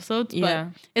first couple episodes. Yeah.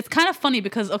 But it's kind of funny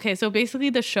because, so basically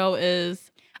the show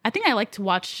is, I think I like to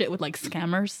watch shit with like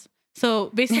scammers.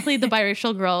 So basically the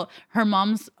biracial girl, her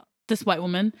mom's this white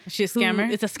woman. She's a scammer?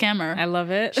 It's a scammer. I love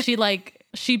it.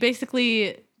 She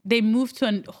basically, they moved to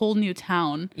a whole new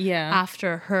town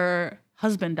after her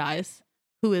husband dies,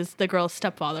 who is the girl's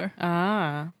stepfather.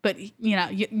 But I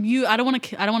don't want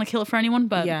to kill it for anyone,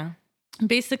 but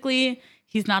basically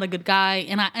he's not a good guy,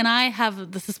 and I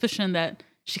have the suspicion that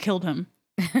she killed him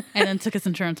and then took his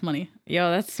insurance money.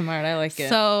 Yo, that's smart. I like it.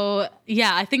 So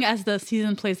yeah, I think as the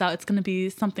season plays out, it's gonna be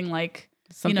something like,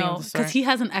 because he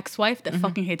has an ex-wife that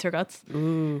fucking hates her guts.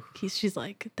 Ooh. She's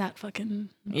like, that fucking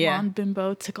blonde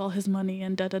bimbo took all his money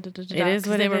and da. It is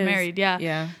what they it were is. married.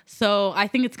 Yeah. So I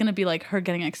think it's gonna be like her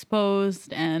getting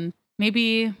exposed, and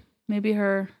maybe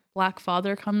her black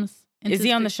father comes. Is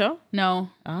he on the show? No.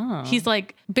 Oh. He's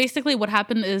like, basically what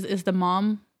happened is the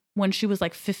mom, when she was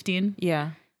like 15,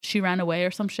 she ran away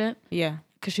or some shit. Yeah.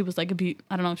 Because she was like,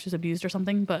 I don't know if she was abused or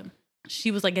something, but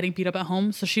she was like getting beat up at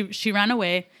home. So she ran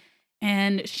away.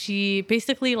 And she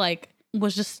basically like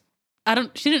was just,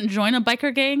 she didn't join a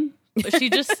biker gang, but she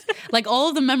just like all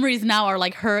of the memories now are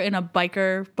like her in a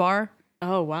biker bar.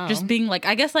 Oh, wow. Just being like,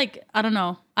 I guess like, I don't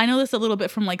know. I know this a little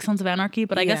bit from like Sons of Anarchy,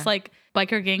 but I guess like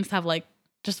biker gangs have like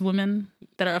just women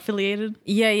that are affiliated.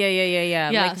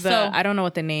 Yeah. Like I don't know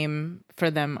what the name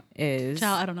for them is.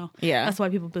 Child, I don't know. Yeah. That's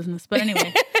white people business. But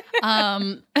anyway,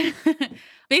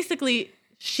 basically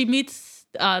she meets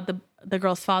the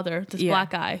girl's father, this black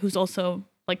guy who's also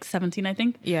like 17, I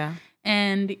think. Yeah.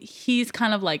 And he's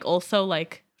kind of like also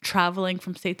like traveling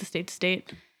from state to state to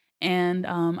state. And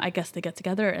I guess they get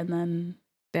together and then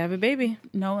they have a baby.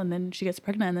 No, and then she gets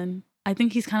pregnant. And then I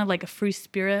think he's kind of like a free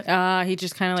spirit. He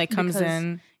just kind of like comes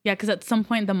in. Yeah, because at some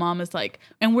point the mom is like,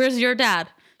 and where's your dad?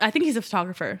 I think he's a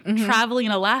photographer traveling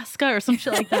in Alaska or some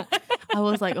shit like that. I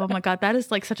was like, oh my God, that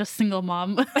is like such a single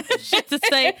mom shit to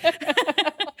say.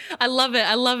 I love it.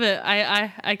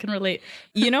 I can relate.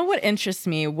 You know what interests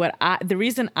me? The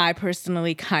reason I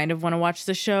personally kind of want to watch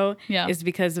the show is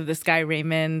because of this guy,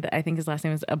 Raymond. I think his last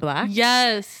name is Black.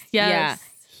 Yes. Yeah.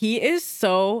 He's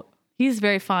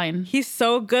very fine. He's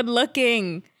so good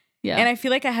looking. Yeah. And I feel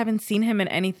like I haven't seen him in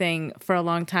anything for a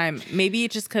long time. Maybe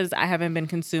just because I haven't been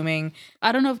consuming.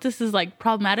 I don't know if this is like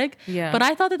problematic. Yeah. But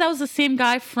I thought that was the same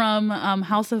guy from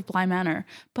House of Bly Manor.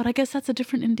 But I guess that's a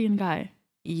different Indian guy.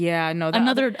 Yeah, no.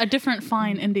 A different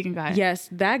fine Indian guy. Yes,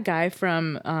 that guy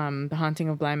from The Haunting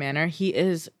of Bly Manor, he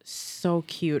is so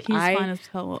cute. He's fine as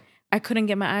hell. I couldn't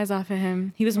get my eyes off of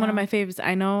him. He was one of my favorites.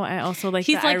 I know I also like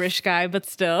the Irish guy, but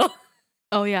still.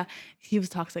 Oh yeah, he was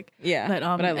toxic. Yeah,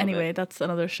 but anyway, that's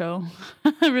another show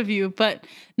review. But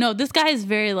no, this guy is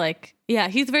very like, yeah,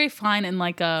 he's very fine in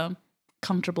like a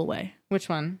comfortable way. Which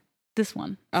one? This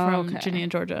one from Ginny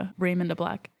and Georgia, Raymond de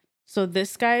Black. So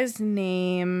this guy's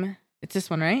name, it's this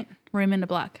one, right? Raymond de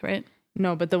Black, right?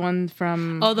 No, but the one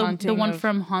from the one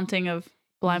from Haunting of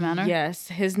Bly Manor. Yes,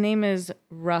 his name is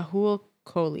Rahul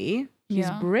Kohli. He's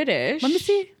British. Let me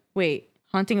see. Wait,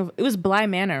 it was Bly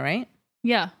Manor, right?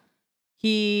 Yeah.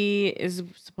 He is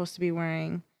supposed to be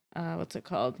wearing, what's it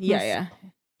called? Yeah.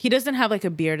 He doesn't have like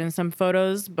a beard in some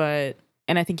photos, and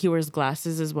I think he wears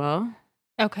glasses as well.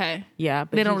 Okay. Yeah.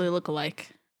 But they don't really look alike.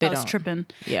 I was tripping.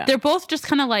 Yeah. They're both just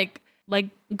kind of like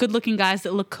good looking guys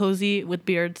that look cozy with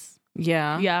beards.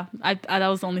 Yeah. Yeah. I that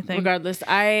was the only thing. Regardless,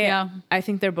 I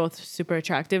think they're both super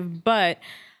attractive, but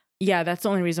yeah, that's the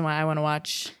only reason why I want to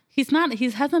watch. He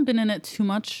hasn't been in it too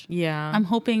much. Yeah. I'm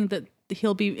hoping that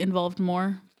he'll be involved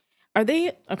more. Are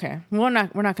they okay? We're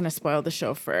not going to spoil the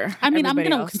show for. I mean, I'm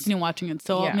going to continue watching it,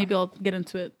 so maybe I'll get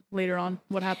into it later on.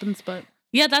 What happens? But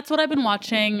yeah, that's what I've been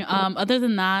watching. Other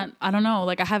than that, I don't know.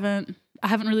 Like I haven't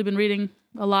really been reading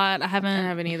a lot. I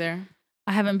haven't either.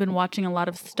 I haven't been watching a lot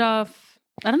of stuff.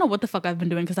 I don't know what the fuck I've been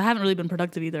doing because I haven't really been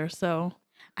productive either. So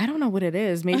I don't know what it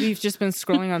is. Maybe you've just been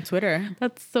scrolling on Twitter.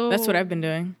 That's what I've been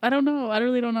doing. I don't know. I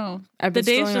really don't know. I've been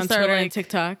scrolling on Twitter and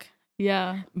TikTok.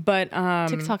 Yeah, but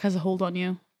TikTok has a hold on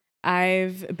you.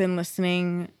 I've been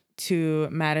listening to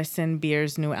Madison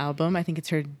Beer's new album. I think it's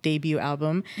her debut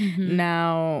album. Mm-hmm.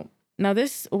 Now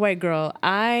this white girl,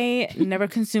 I never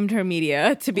consumed her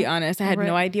media, to be honest. I had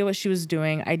no idea what she was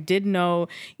doing. I did know,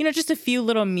 just a few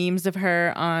little memes of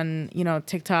her on,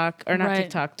 TikTok, or not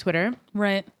TikTok, Twitter.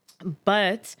 Right.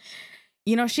 But,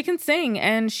 she can sing,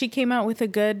 and she came out with a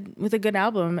good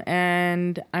album,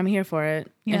 and I'm here for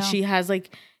it. Yeah. And she has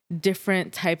like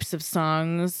different types of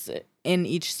songs in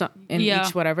each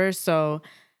each whatever. So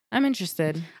I'm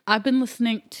interested. I've been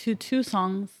listening to 2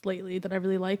 songs lately that I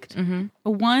really liked. Mm-hmm.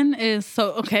 One is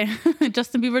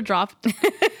Justin Bieber dropped.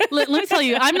 Let me tell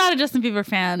you, I'm not a Justin Bieber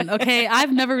fan. Okay,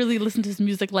 I've never really listened to his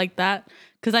music like that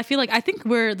because I think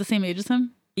we're the same age as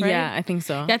him. Right? Yeah, I think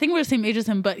so. Yeah, I think we're the same age as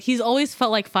him, but he's always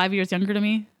felt like 5 years younger to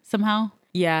me somehow.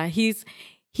 Yeah, he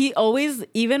always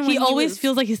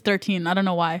feels like he's 13. I don't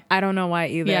know why. I don't know why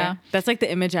either. Yeah. That's like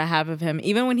the image I have of him.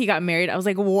 Even when he got married, I was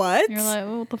like, what? You're like,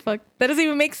 what the fuck? That doesn't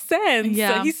even make sense.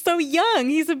 Yeah. He's so young.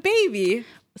 He's a baby.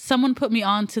 Someone put me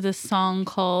on to this song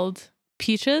called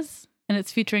Peaches, and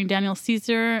it's featuring Daniel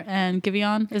Caesar and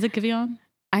Giveon. Is it Giveon?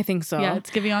 I think so. Yeah, it's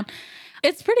Giveon.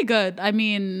 It's pretty good. I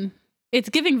mean, it's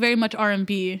giving very much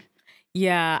R&B.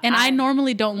 Yeah. And I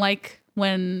normally don't like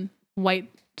when white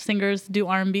singers do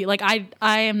R&B. Like I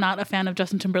am not a fan of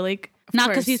Justin Timberlake. Not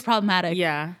because he's problematic.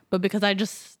 Yeah. But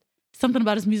because something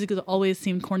about his music has always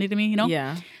seemed corny to me,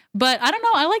 Yeah. But I don't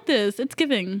know. I like this. It's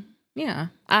giving. Yeah.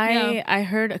 I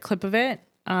heard a clip of it.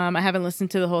 I haven't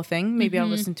listened to the whole thing. Maybe I'll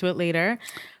listen to it later.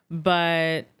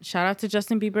 But shout out to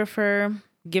Justin Bieber for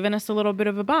giving us a little bit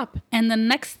of a bop. And the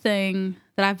next thing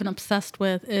that I've been obsessed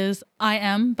with is I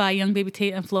Am by Young Baby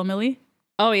Tate and Flo Milli.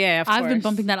 Oh, yeah, of course. I've been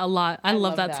bumping that a lot. I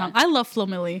love that song. I love Flo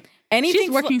Milli.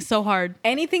 She's working so hard.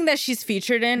 Anything that she's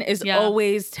featured in is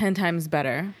always 10 times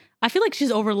better. I feel like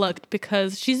she's overlooked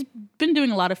because she's been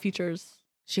doing a lot of features.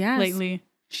 She has. Lately.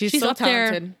 She's so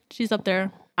talented. She's up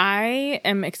there. I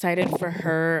am excited for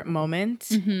her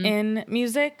moment in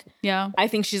music. Yeah. I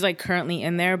think she's like currently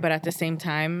in there, but at the same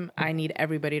time, I need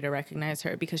everybody to recognize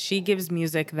her because she gives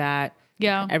music that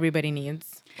everybody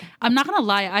needs. I'm not going to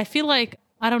lie. I feel like,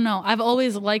 I don't know. I've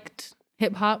always liked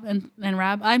hip hop and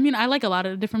rap. I mean, I like a lot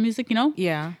of different music,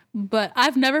 Yeah. But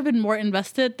I've never been more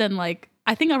invested than like,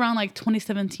 I think around like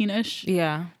 2017-ish.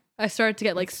 Yeah. I started to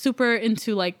get like super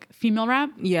into like female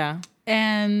rap. Yeah.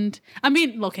 And I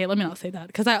mean, okay, let me not say that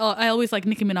because I always like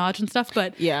Nicki Minaj and stuff.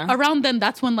 But around then,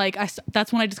 that's when I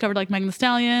discovered like Megan Thee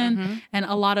Stallion and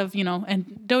a lot of, and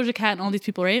Doja Cat and all these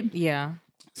people, right? Yeah.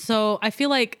 So I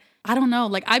feel like, I don't know,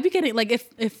 like I'd be getting like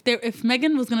if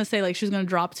Megan was gonna say like she was gonna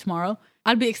drop tomorrow,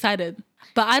 I'd be excited.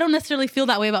 But I don't necessarily feel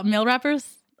that way about male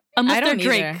rappers unless they're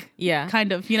Drake. Either. Yeah,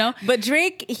 kind of, But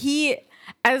Drake, he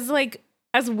as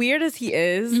weird as he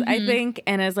is, I think,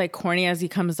 and as like corny as he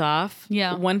comes off,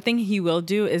 one thing he will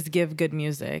do is give good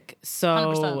music. So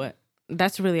 100%.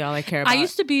 That's really all I care about. I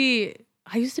used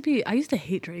to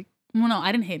hate Drake. Well, no,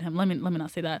 I didn't hate him. Let me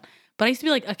not say that. But I used to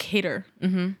be like a hater.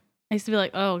 Mm-hmm. I used to be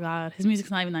like, oh God, his music's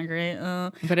not even that great.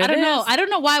 But I don't know. I don't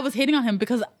know why I was hating on him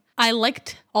because I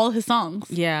liked all his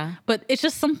songs. Yeah. But it's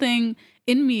just something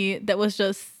in me that was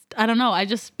just, I don't know. I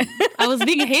was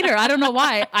being a hater. I don't know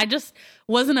why. I just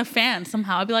wasn't a fan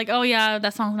somehow. I'd be like, oh yeah,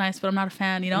 that song's nice, but I'm not a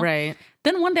fan, Right.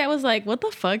 Then one day I was like, what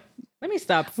the fuck? Let me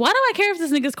stop. Why do I care if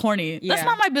this nigga's corny? Yeah. That's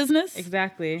not my business.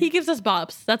 Exactly. He gives us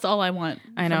bops. That's all I want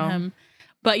from him.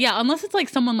 But yeah, unless it's like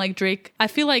someone like Drake, I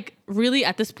feel like really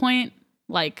at this point,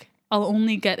 like I'll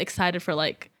only get excited for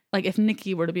like if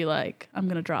Nicki were to be like, I'm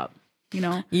gonna drop, you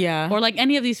know? Yeah. Or like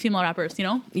any of these female rappers, you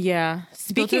know? Yeah.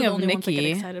 Speaking of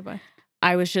Nicki,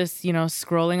 I was just,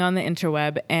 scrolling on the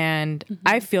interweb and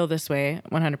I feel this way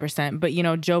 100%.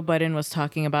 But, Joe Budden was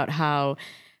talking about how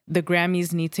the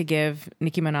Grammys need to give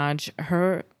Nicki Minaj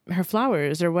her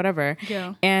flowers or whatever.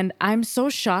 Yeah. And I'm so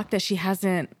shocked that she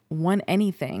hasn't won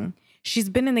anything. She's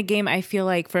been in the game, I feel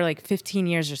like, for like 15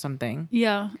 years or something.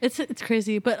 Yeah, it's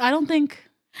crazy. But I don't think...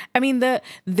 I mean, the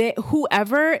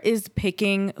whoever is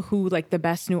picking who like the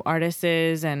best new artist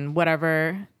is and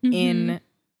whatever in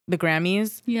the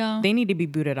Grammys, they need to be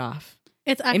booted off.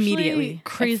 It's actually immediately,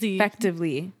 crazy.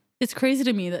 Effectively. It's crazy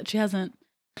to me that she hasn't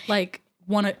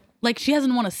she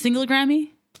hasn't won a single Grammy.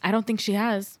 I don't think she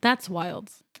has. That's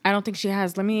wild. I don't think she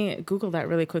has. Let me Google that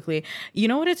really quickly. You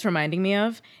know what it's reminding me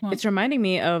of? What? It's reminding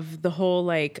me of the whole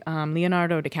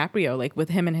Leonardo DiCaprio, like with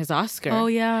him and his Oscar. Oh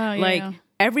yeah.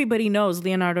 Everybody knows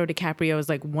Leonardo DiCaprio is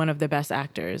like one of the best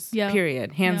actors,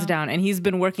 period, hands down. And he's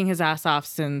been working his ass off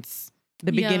since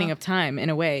the beginning of time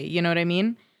in a way. You know what I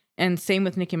mean? And same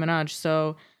with Nicki Minaj.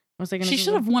 So what was I going to say? She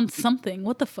should have won something.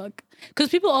 What the fuck? Because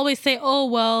people always say, oh,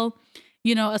 well,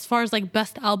 as far as like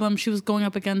best album, she was going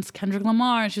up against Kendrick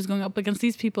Lamar. She was going up against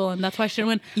these people. And that's why she didn't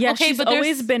win. Yeah, okay, she's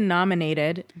always been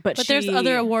nominated. But there's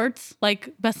other awards like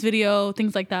best video,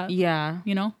 things like that. Yeah.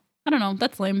 I don't know.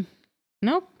 That's lame.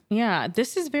 Nope. Yeah,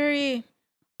 this is very,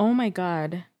 oh my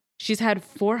God. She's had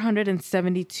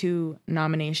 472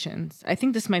 nominations. I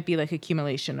think this might be like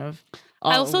accumulation of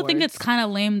all I also awards. think it's kind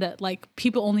of lame that like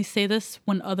people only say this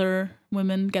when other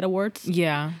women get awards.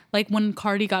 Yeah. Like when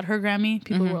Cardi got her Grammy,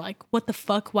 people were like, what the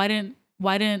fuck? Why didn't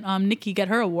Nicki get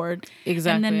her award?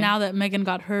 Exactly. And then now that Megan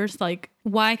got hers, like,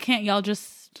 why can't y'all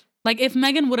just, like if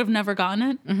Megan would have never gotten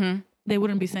it, they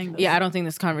wouldn't be saying this. Yeah, I don't think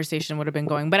this conversation would have been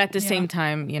going. But at the same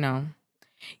time, you know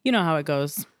how it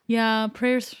goes. Yeah,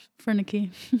 prayers for Nicki.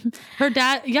 her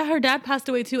dad passed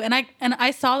away too. And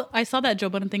I saw that Joe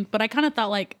Budden thing, but I kind of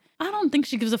thought like, I don't think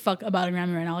she gives a fuck about a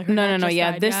Grammy right now. Like her no.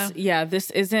 Yeah, died,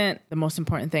 this isn't the most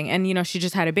important thing. And she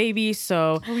just had a baby,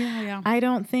 so I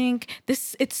don't think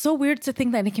this. It's so weird to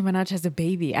think that Nicki Minaj has a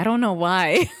baby. I don't know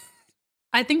why.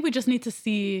 I think we just need to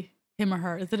see him or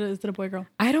her. Is it a boy, girl?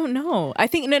 I don't know. I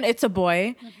think it's a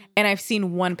boy, and I've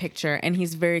seen one picture, and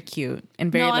he's very cute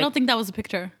and very. No, I don't think that was a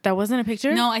picture. That wasn't a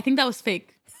picture? No, I think that was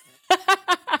fake.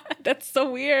 That's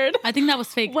so weird. I think that was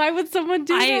fake. Why would someone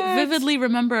do that? I vividly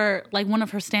remember like one of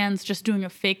her stands just doing a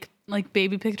fake like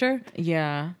baby picture.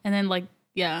 Yeah. And then I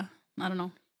don't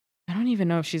know. I don't even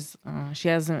know if she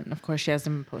hasn't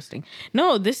been posting.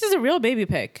 No, this is a real baby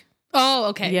pic. Oh,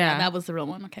 okay. Yeah, that was the real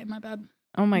one. Okay, my bad.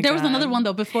 Oh my God. There was another one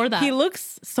though before that. He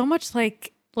looks so much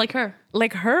like her.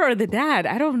 Like her or the dad.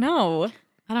 I don't know.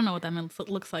 I don't know what that man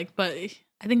looks like, but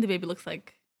I think the baby looks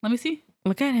like. Let me see.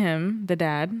 Look at him, the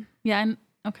dad. Yeah,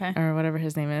 okay. Or whatever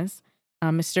his name is.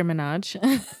 Mr. Minaj.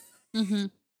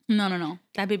 No.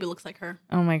 That baby looks like her.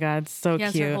 Oh my God, so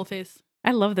cute. He has her whole face.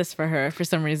 I love this for her for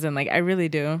some reason. Like, I really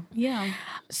do. Yeah.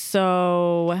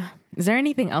 So, is there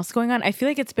anything else going on? I feel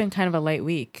like it's been kind of a light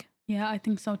week. Yeah, I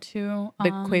think so too.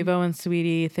 The Quavo and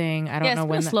Saweetie thing. I don't know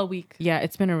when. It's been a slow week. Yeah,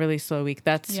 it's been a really slow week.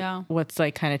 That's what's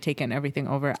like kind of taken everything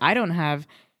over. I don't have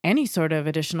any sort of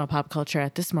additional pop culture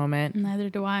at this moment.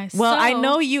 Neither do I. Well, I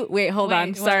know you. Wait, hold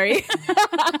on. Sorry.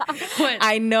 What?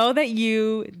 I know that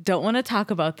you don't want to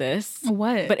talk about this.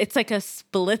 What? But it's like a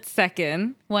split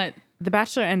second. What? The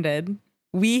Bachelor ended.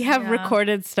 We have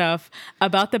recorded stuff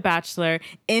about The Bachelor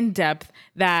in depth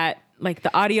that like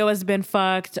the audio has been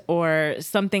fucked or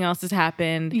something else has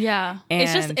happened. Yeah.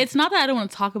 And it's not that I don't want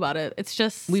to talk about it. It's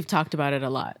just we've talked about it a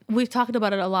lot. Like,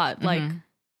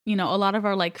 a lot of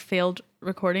our like failed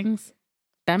recordings.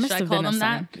 That must have been them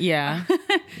that? Yeah.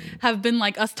 have been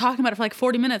like us talking about it for like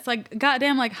 40 minutes. Like,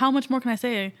 goddamn, like how much more can I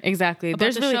say? Exactly.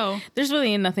 There's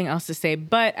really nothing else to say,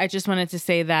 but I just wanted to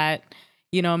say that,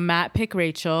 Matt picked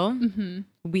Rachael.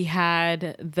 We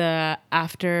had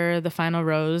after the final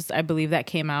rose, I believe that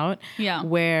came out. Yeah.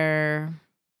 Where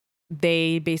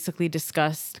they basically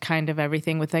discussed kind of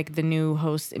everything with like the new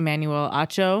host, Emmanuel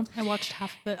Acho. I watched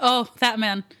half of it. Oh, that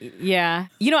man. Yeah.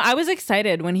 I was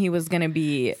excited when he was going to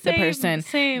be the person.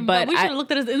 Same. But we should have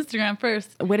looked at his Instagram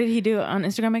first. What did he do on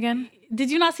Instagram again? Did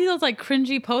you not see those like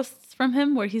cringy posts from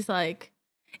him where he's like,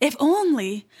 if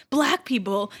only black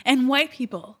people and white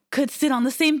people could sit on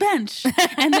the same bench.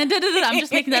 And then I'm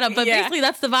just making that up. But basically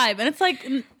that's the vibe. And it's like,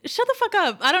 shut the fuck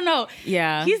up. I don't know.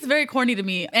 Yeah. He's very corny to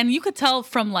me. And you could tell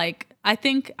from like I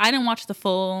think I didn't watch the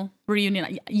full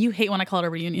reunion. You hate when I call it a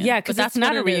reunion. Yeah, because that's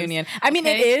not a reunion. I mean,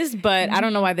 it is, but I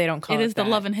don't know why they don't call it. It is that. the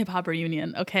Love and Hip Hop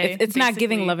reunion. Okay, it's not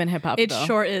giving Love and Hip Hop. It though.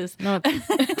 Sure is. No.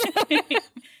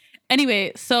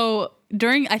 Anyway, so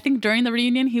during the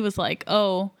reunion, he was like,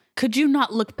 "Oh, could you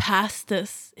not look past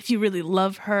this if you really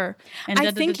love her?" And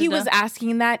I think he was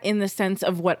asking that in the sense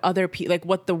of what other people, like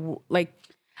what the like.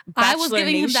 I was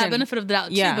giving him that benefit of the doubt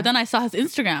too, but then I saw his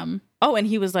Instagram. Oh, and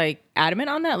he was like adamant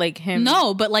on that, like him.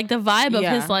 No, but like the vibe of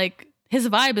his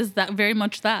vibe is that very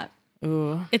much that.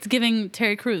 Ooh, it's giving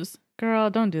Terry Crews. Girl,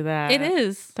 don't do that. It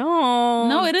is. Don't.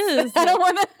 No, it is. I don't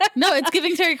want to. No, it's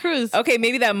giving Terry Crews. Okay,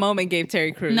 maybe that moment gave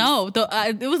Terry Crews. No,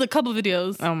 it was a couple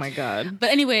videos. Oh my God. But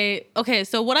anyway, okay,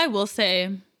 so what I will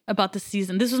say about this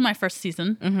season, this was my first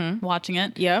season watching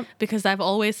it. Yep. Because I've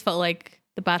always felt like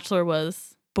The Bachelor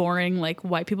was boring, like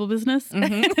white people business. So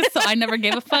I never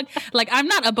gave a fuck. Like, I'm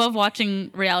not above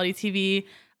watching reality TV.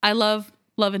 I love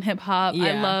Love and Hip Hop. Yeah.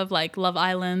 I love like Love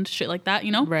Island, shit like that,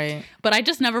 you know? Right. But I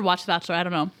just never watched Bachelor. I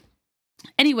don't know.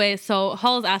 Anyway, so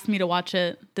Halls asked me to watch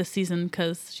it this season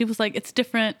because she was like, it's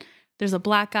different. There's a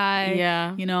black guy.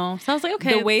 Yeah. You know? So I was like,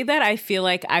 okay. The way that I feel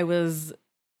like I was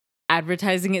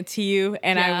advertising it to you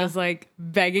and I was like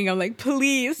begging, I'm like,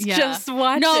 please just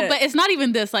watch it. No, but it's not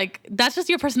even this. Like, that's just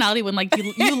your personality when like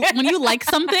you when you like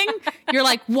something, you're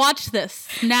like, watch this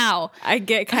now. I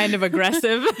get kind of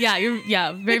aggressive.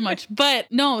 Yeah, very much.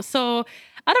 But no, so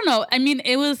I don't know. I mean,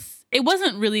 it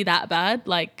wasn't really that bad.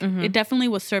 Like it definitely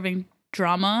was serving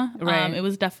drama. Right. It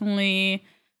was definitely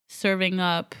serving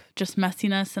up just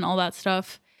messiness and all that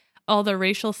stuff. All the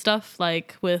racial stuff,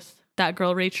 like with that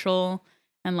girl Rachael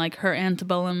and like her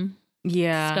antebellum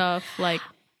stuff. Like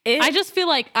I just feel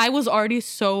like I was already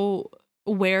so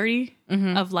wary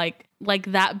of like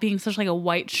that being such like a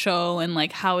white show and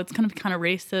like how it's gonna be kind of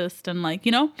racist and like,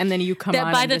 you know. And then you come that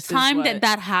on by the time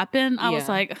that happened, I was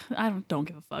like, I don't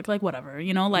give a fuck. Like whatever,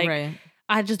 you know, like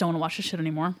I just don't want to watch this shit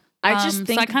anymore. I just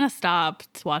think so I kind of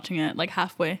stopped watching it like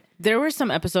halfway. There were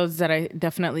some episodes that I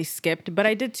definitely skipped, but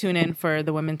I did tune in for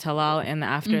the women tell all and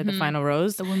after the final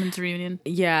rose. The women's reunion.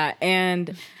 Yeah.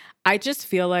 And I just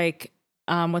feel like,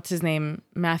 what's his name?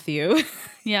 Matthew.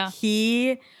 Yeah.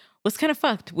 He was kind of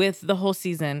fucked with the whole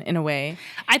season in a way.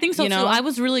 I think so too. I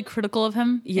was really critical of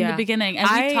him in the beginning. And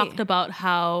we talked about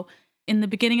how in the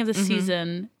beginning of the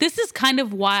season, this is kind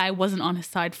of why I wasn't on his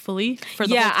side fully for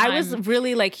the whole time. I was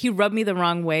really like, he rubbed me the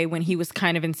wrong way when he was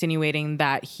kind of insinuating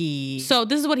that he... So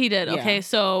this is what he did, okay?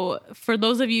 So for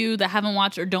those of you that haven't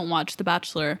watched or don't watch The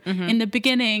Bachelor, in the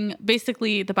beginning,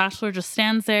 basically The Bachelor just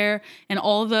stands there and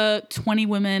all the 20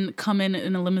 women come in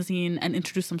a limousine and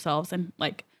introduce themselves and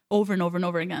like over and over and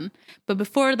over again. But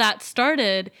before that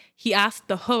started, he asked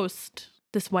the host...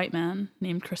 this white man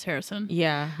named Chris Harrison.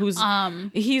 Yeah. Who's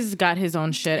he's got his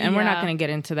own shit. And we're not gonna get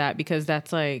into that because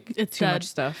that's like it's too much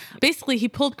stuff. Basically, he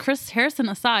pulled Chris Harrison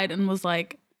aside and was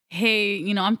like, hey,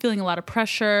 you know, I'm feeling a lot of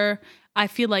pressure. I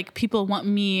feel like people want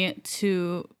me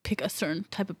to pick a certain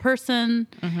type of person.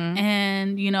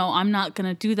 And, you know, I'm not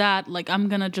gonna do that. Like, I'm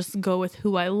gonna just go with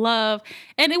who I love.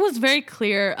 And it was very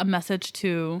clear a message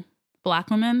to Black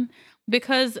women.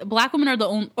 Because Black women are the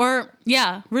only,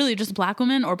 really just Black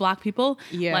women or Black people,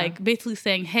 like basically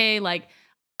saying, hey, like,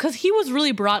 because he was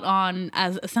really brought on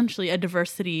as essentially a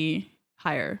diversity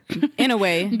hire. In a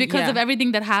way. Because of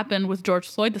everything that happened with George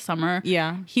Floyd this summer.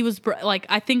 Yeah. He was, like,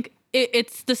 I think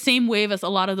it's the same wave as a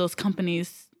lot of those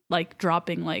companies, like,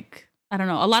 dropping, like, I don't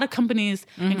know. A lot of companies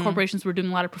and corporations were doing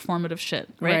a lot of performative shit,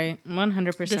 right? Right,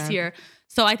 100%. This year.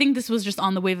 So I think this was just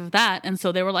on the wave of that. And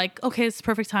so they were like, okay, it's the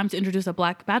perfect time to introduce a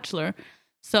Black bachelor.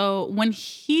 So when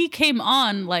he came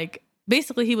on, like,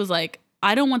 basically he was like,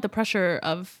 I don't want the pressure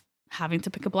of having to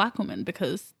pick a Black woman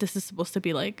because this is supposed to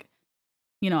be like,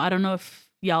 you know, I don't know if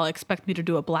y'all expect me to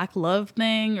do a Black love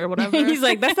thing or whatever. He's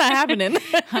like, that's not happening.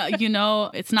 You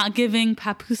know, it's not giving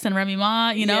Papoose and Remy Ma,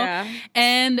 you know? Yeah.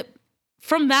 And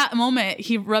from that moment,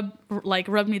 he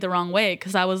rubbed me the wrong way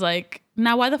because I was like,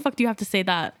 now why the fuck do you have to say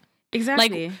that?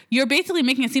 Exactly. Like, you're basically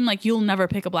making it seem like you'll never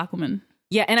pick a Black woman.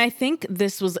 Yeah, and I think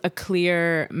this was a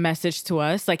clear message to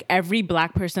us. Like, every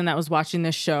Black person that was watching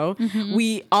this show,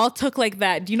 we all took like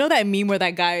that. Do you know that meme where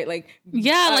that guy, like...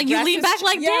 Yeah, like you lean back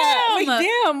like, damn! Like,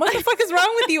 damn, what the fuck is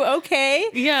wrong with you? Okay?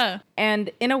 Yeah.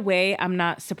 And in a way, I'm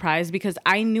not surprised because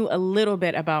I knew a little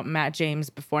bit about Matt James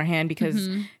beforehand because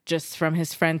just from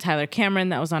his friend Tyler Cameron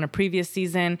that was on a previous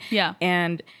season. Yeah.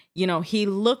 And, you know, he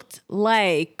looked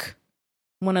like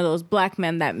one of those Black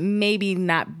men that maybe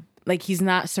not... Like, he's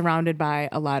not surrounded by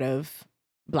a lot of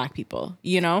Black people,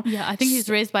 you know? Yeah, I think he's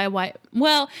raised by a white...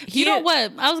 Well, you know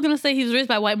what? I was going to say he was raised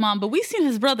by a white mom, but we've seen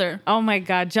his brother. Oh my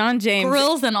God, John James.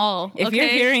 Grills and all. If you're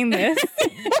hearing this,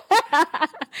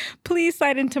 please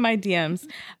slide into my DMs.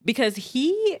 Because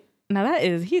he's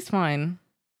fine.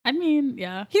 I mean,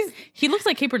 yeah. He looks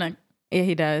like Kaepernick. Yeah,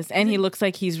 he does. And he looks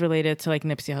like he's related to like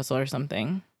Nipsey Hussle or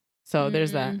something. So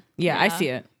there's that. Yeah, I see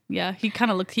it. Yeah, he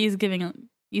kind of looks... He's giving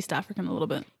East African a little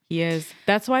bit. He is.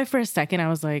 That's why for a second I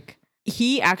was like...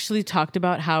 He actually talked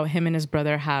about how him and his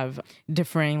brother have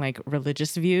differing like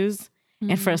religious views.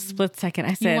 And for a split second,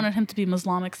 I said... You wanted him to be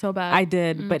Islamic so bad. I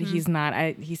did, but he's not.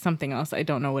 He's something else. I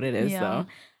don't know what it is, though.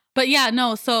 But yeah,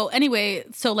 no. So anyway,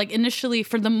 so like initially,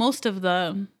 for the most of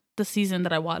the season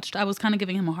that I watched, I was kind of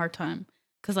giving him a hard time.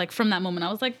 Because like from that moment,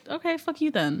 I was like, okay, fuck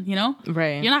you then, you know?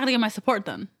 Right. You're not going to get my support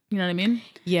then. You know what I mean?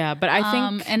 Yeah, but I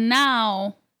think... And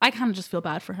now, I kind of just feel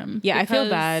bad for him. Yeah, I feel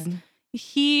bad.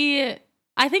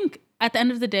 I think at the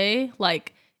end of the day,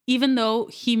 like... Even though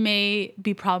he may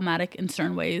be problematic in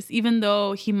certain ways, even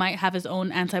though he might have his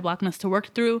own anti-Blackness to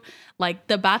work through, like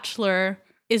The Bachelor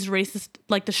is racist,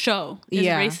 like the show is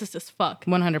racist as fuck.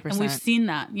 100%. And we've seen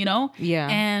that, you know? Yeah.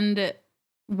 And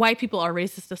white people are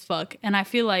racist as fuck. And I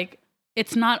feel like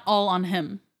it's not all on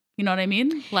him. You know what I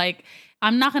mean? Like,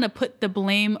 I'm not going to put the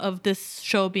blame of this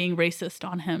show being racist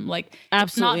on him. Like,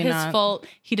 absolutely it's not his fault.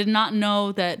 He did not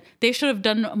know that they should have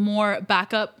done more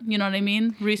backup, you know what I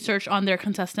mean? Research on their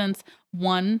contestants.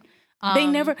 They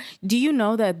never... Do you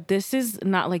know that this is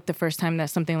not like the first time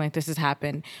that something like this has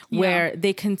happened, where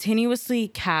they continuously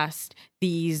cast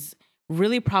these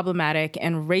really problematic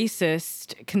and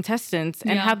racist contestants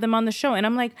and have them on the show. And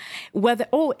I'm like,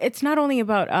 it's not only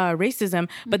about racism,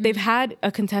 but they've had a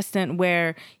contestant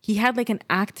where he had like an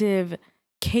active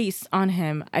case on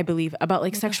him, I believe, about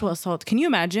like sexual assault. Can you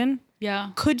imagine?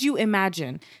 Yeah. Could you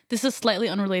imagine? This is slightly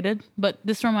unrelated, but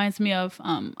this reminds me of,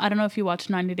 I don't know if you watched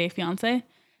 90 Day Fiancé,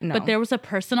 but there was a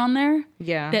person on there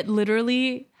that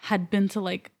literally had been to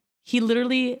like, he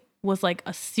literally was like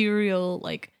a serial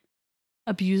like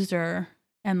abuser,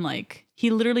 and like he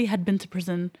literally had been to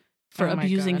prison for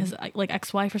abusing his like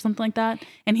ex-wife or something like that,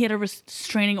 and he had a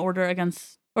restraining order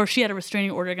against, or she had a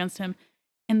restraining order against him,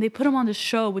 and they put him on this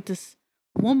show with this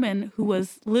woman who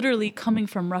was literally coming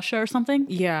from Russia or something.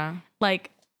 Yeah. Like,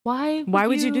 why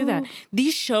would you do that?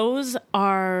 These shows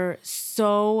are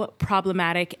so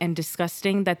problematic and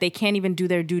disgusting that they can't even do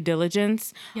their due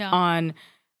diligence on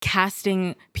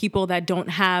casting people that don't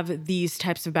have these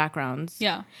types of backgrounds.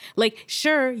 Yeah. Like,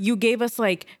 sure, you gave us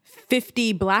like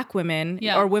 50 Black women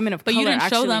or women of color. But you didn't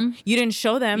show them. You didn't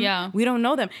show them. Yeah. We don't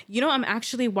know them. You know, I'm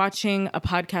actually watching a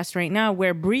podcast right now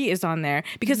where Brie is on there.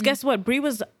 Because guess what? Brie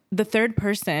was the third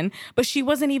person, but she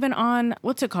wasn't even on,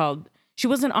 what's it called? She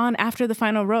wasn't on after the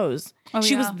final rose.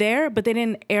 She was there, but they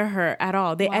didn't air her at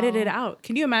all. They edited it out.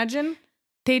 Can you imagine?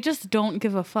 They just don't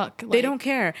give a fuck. They don't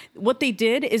care. What they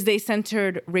did is they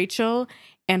centered Rachael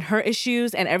and her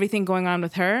issues and everything going on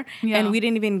with her. Yeah. And we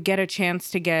didn't even get a chance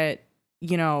to get,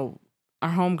 you know, our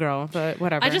homegirl, but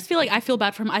whatever. I just feel like I feel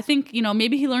bad for him. I think, you know,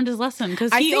 maybe he learned his lesson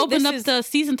because he opened up the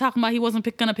season talking about he wasn't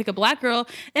going to pick a Black girl.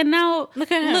 And now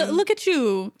look at him. Look at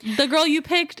you. The girl you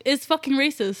picked is fucking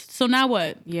racist. So now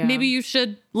what? Yeah. Maybe you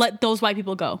should let those white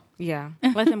people go. Yeah.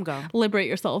 Let them go. Liberate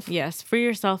yourself. Yes. Free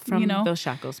yourself from those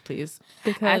shackles, please.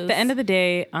 Because at the end of the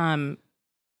day,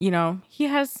 you know, he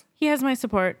has my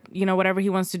support, you know, whatever he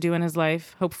wants to do in his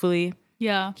life, hopefully.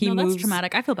 Yeah. He moves. That's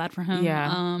traumatic. I feel bad for him.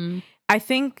 Yeah. I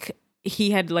think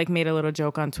he had like made a little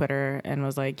joke on Twitter and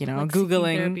was like, you know, like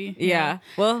Googling therapy. Yeah.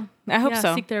 Well, I hope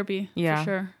so. Seek therapy. Yeah. For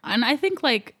sure. And I think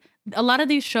like a lot of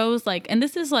these shows, like, and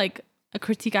this is like a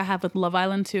critique I have with Love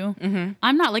Island too. Mm-hmm.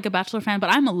 I'm not like a Bachelor fan, but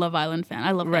I'm a Love Island fan.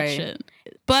 I love that shit.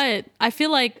 But I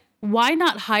feel like, why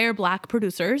not hire Black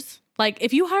producers? Like,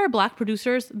 if you hire Black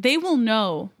producers, they will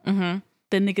know the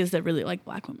niggas that really like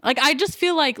Black women. Like, I just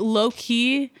feel like low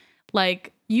key,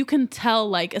 like you can tell,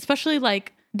 like, especially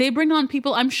like, they bring on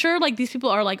people. I'm sure like these people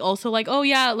are like also like, oh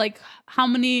yeah, like how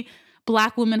many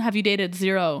Black women have you dated?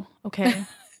 0. Okay.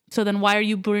 So then why are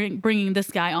you bringing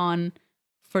this guy on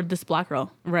for this Black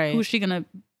girl? Right. Who's she gonna,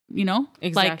 you know?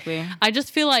 Exactly. Like, I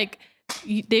just feel like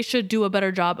they should do a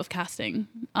better job of casting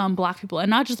Black people, and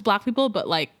not just Black people, but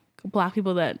like Black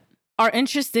people that are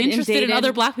interested in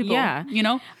other Black people. Yeah. You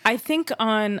know? I think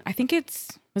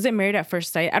was it Married at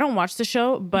First Sight? I don't watch the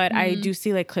show, but I do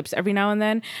see like clips every now and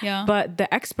then. Yeah. But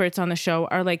the experts on the show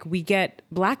are like, we get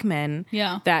Black men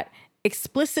that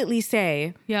explicitly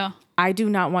say, I do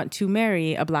not want to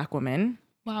marry a Black woman.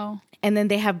 Wow. And then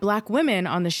they have Black women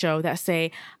on the show that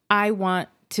say, I want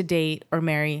to date or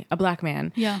marry a black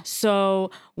man. Yeah.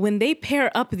 So when they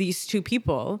pair up these two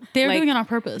people, they're doing it on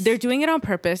purpose. They're doing it on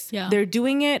purpose. Yeah. They're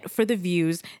doing it for the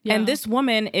views. Yeah. And this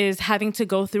woman is having to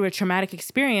go through a traumatic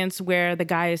experience where the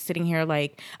guy is sitting here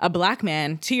like a black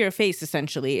man to your face,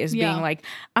 essentially, is being like,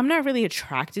 I'm not really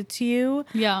attracted to you.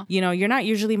 Yeah. You know, you're not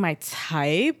usually my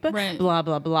type. Right. Blah,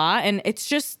 blah, blah. And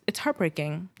it's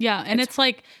heartbreaking. Yeah. And it's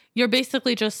like, you're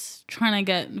basically just trying to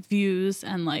get views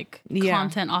and like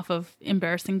content off of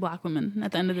embarrassing black women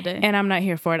at the end of the day. And I'm not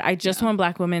here for it. I just want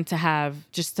black women to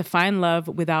find love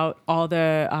without all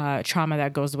the trauma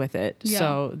that goes with it. Yeah.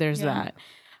 So there's that.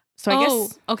 So I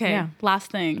guess. Okay. Yeah.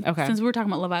 Last thing. Okay. Since we were talking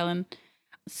about Love Island.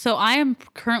 So I am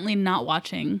currently not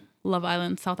watching Love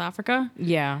Island South Africa.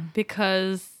 Yeah.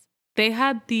 Because they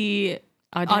had the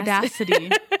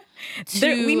audacity.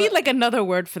 We need like another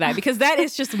word for that because that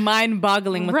is just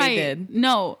mind-boggling what they did.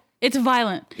 No, it's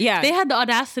violent. Yeah. They had the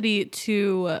audacity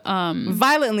to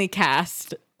violently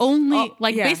cast.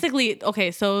 Basically,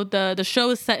 okay, so the show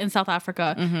is set in South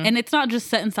Africa and it's not just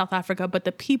set in South Africa, but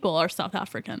the people are South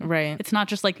African. Right. It's not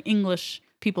just like English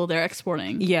people they're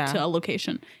exporting to a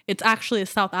location. It's actually a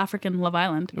South African Love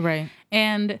Island. Right.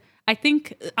 And I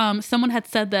think someone had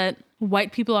said that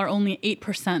white people are only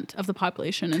 8% of the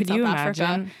population in South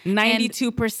Africa.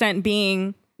 92%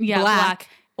 being black.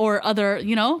 Or other,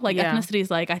 ethnicities.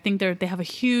 Like, I think they have a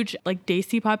huge, like,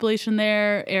 Desi population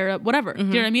there, Arab, whatever. You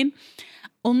know what I mean?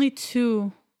 Only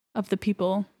 2 of the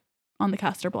people on the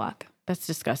cast are black. That's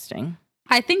disgusting.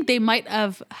 I think they might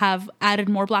have added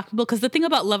more black people. Because the thing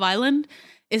about Love Island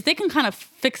is they can kind of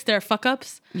fix their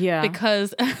fuck-ups. Yeah.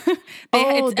 Because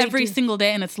it's every single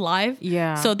day and it's live.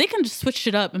 Yeah. So they can just switch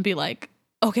it up and be like,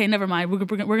 okay, never mind. We're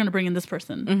going to bring in this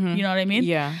person. You know what I mean?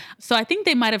 Yeah. So I think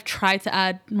they might have tried to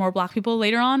add more black people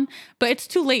later on, but it's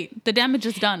too late. The damage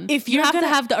is done. If you have to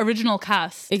have the original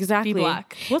cast be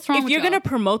black. What's wrong with If you're going to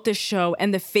promote this show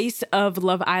and the face of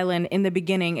Love Island in the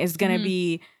beginning is going to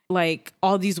be like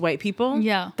all these white people,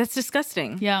 that's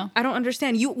disgusting. Yeah. I don't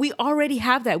understand. We already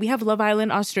have that. We have Love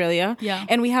Island Australia,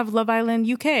 and we have Love Island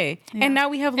UK, and now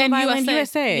we have Love Island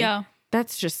USA. Yeah.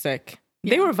 That's just sick.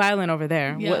 Yeah. They were violent over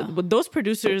there. Yeah. Those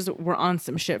producers were on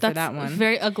some shit for that one.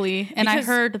 Very ugly. And I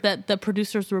heard that the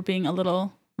producers were being a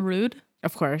little rude.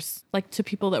 Of course. Like to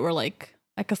people that were like,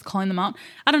 I guess calling them out.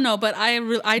 I don't know, but I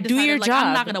decided do your job.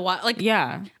 I'm not going to watch. Like,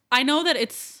 I know that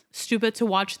it's stupid to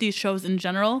watch these shows in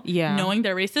general, knowing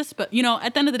they're racist. But,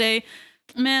 at the end of the day,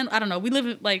 man, I don't know. We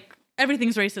live like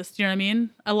everything's racist. You know what I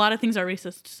mean? A lot of things are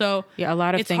racist. So a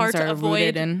lot of things hard are to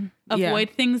avoid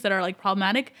things that are like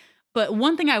problematic. But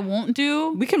one thing I won't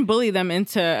do... We can bully them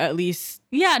into at least...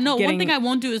 one thing I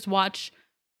won't do is watch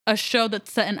a show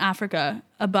that's set in Africa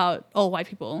about all white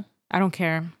people. I don't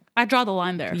care. I draw the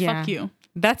line there. Fuck you.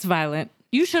 That's violent.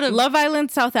 You should have... Love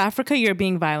Island, South Africa, you're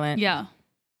being violent. Yeah.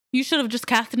 You should have just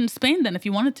cast it in Spain then if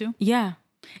you wanted to. Yeah.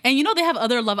 And they have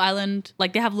other Love Island...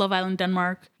 Like, they have Love Island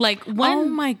Denmark. Like, when... Oh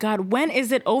my God. When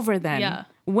is it over then? Yeah.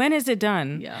 When is it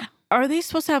done? Yeah. Are they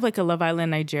supposed to have like a Love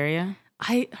Island Nigeria?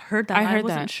 I heard that. I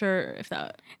wasn't sure if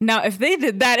that... Now, if they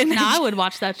did that in I would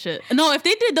watch that shit. No, if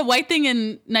they did the white thing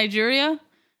in Nigeria,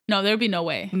 no, there'd be no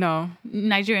way. No.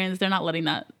 Nigerians, they're not letting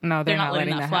that. No, they're not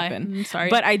letting that fly. Happen. I'm sorry.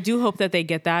 But I do hope that they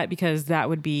get that because that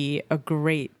would be a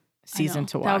great season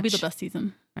to watch. That would be the best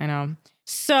season. I know.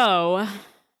 So,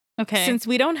 okay. Since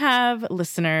we don't have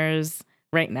listeners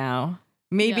right now,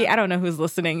 maybe, I don't know who's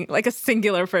listening, like a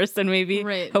singular person maybe,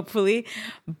 hopefully.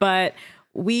 But...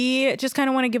 we just kind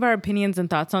of want to give our opinions and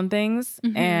thoughts on things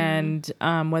and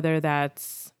whether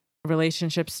that's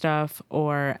relationship stuff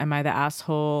or am I the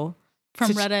asshole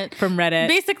from Reddit.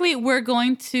 Basically, we're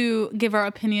going to give our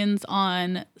opinions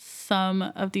on some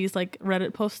of these like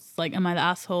Reddit posts, like am I the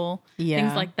asshole?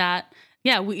 Things like that.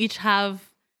 Yeah, we each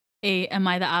have a am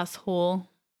I the asshole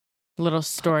little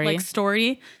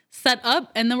story set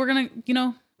up and then we're going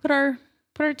to, put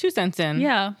our 2 cents in.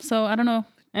 Yeah. So I don't know.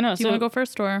 I know. Do you want to go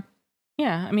first or?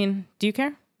 Yeah, I mean, do you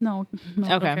care? No, okay. I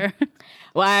don't care.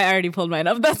 Well, I already pulled mine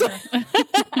up. That's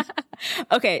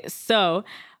okay. So,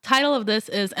 title of this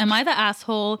is "Am I the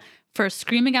asshole for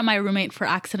screaming at my roommate for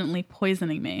accidentally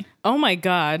poisoning me?" Oh my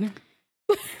God.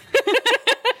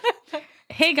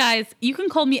 Hey guys, you can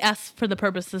call me S for the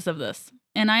purposes of this,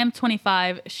 and I am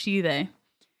 25. She, they.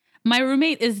 My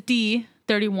roommate is D,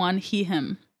 31. He,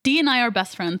 him. D and I are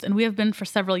best friends, and we have been for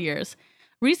several years.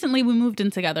 Recently, we moved in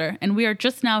together, and we are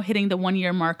just now hitting the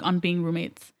 1-year mark on being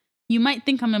roommates. You might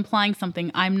think I'm implying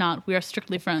something. I'm not. We are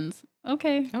strictly friends.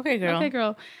 Okay. Okay, girl. Okay,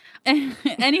 girl.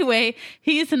 Anyway,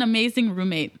 he is an amazing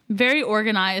roommate. Very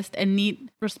organized and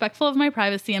neat, respectful of my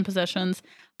privacy and possessions.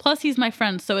 Plus, he's my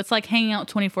friend, so it's like hanging out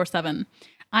 24/7.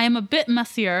 I am a bit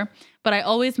messier, but I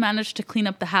always manage to clean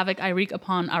up the havoc I wreak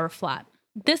upon our flat.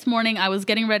 This morning, I was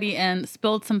getting ready and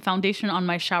spilled some foundation on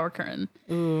my shower curtain.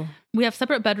 Ooh. We have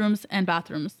separate bedrooms and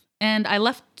bathrooms, and I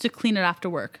left to clean it after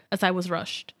work as I was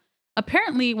rushed.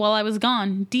 Apparently, while I was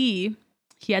gone, D,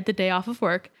 he had the day off of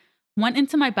work, went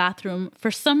into my bathroom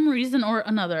for some reason or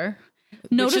another.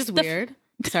 Which is weird.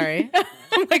 Sorry.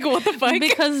 I'm like, what the fuck?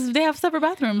 Because they have separate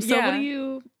bathrooms. So what do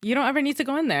you... You don't ever need to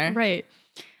go in there. Right.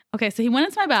 Okay, so he went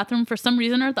into my bathroom for some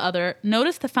reason or the other,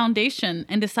 noticed the foundation,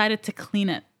 and decided to clean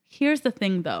it. Here's the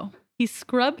thing, though. He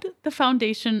scrubbed the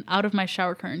foundation out of my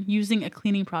shower curtain using a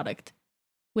cleaning product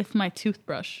with my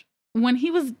toothbrush. When he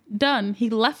was done, he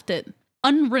left it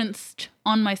unrinsed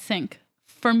on my sink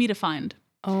for me to find.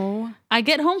 Oh. I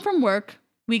get home from work,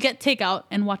 we get takeout,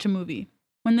 and watch a movie.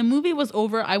 When the movie was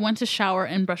over, I went to shower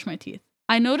and brush my teeth.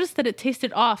 I noticed that it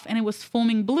tasted off and it was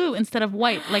foaming blue instead of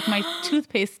white like my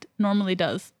toothpaste normally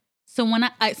does. So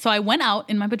I went out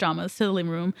in my pajamas to the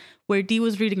living room where D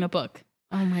was reading a book.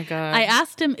 Oh my God. I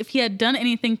asked him if he had done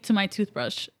anything to my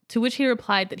toothbrush, to which he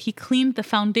replied that he cleaned the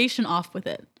foundation off with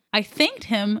it. I thanked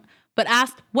him, but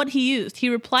asked what he used. He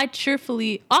replied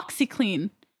cheerfully,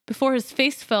 OxyClean, before his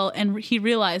face fell and he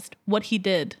realized what he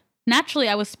did. Naturally,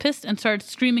 I was pissed and started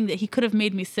screaming that he could have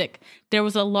made me sick. There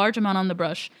was a large amount on the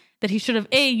brush, that he should have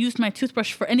A, used my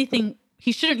toothbrush for anything.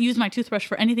 He shouldn't use my toothbrush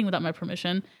for anything without my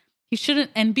permission. He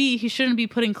shouldn't, and B, he shouldn't be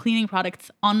putting cleaning products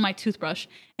on my toothbrush.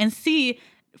 And C,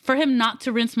 for him not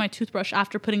to rinse my toothbrush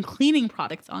after putting cleaning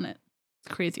products on it.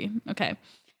 It's crazy. Okay.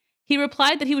 He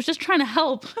replied that he was just trying to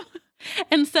help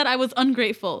and said I was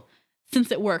ungrateful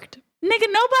since it worked. Nigga,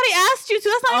 nobody asked you to.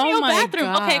 That's not even your bathroom.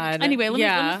 God. Okay. Anyway,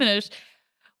 let me finish.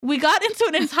 We got into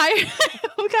an entire...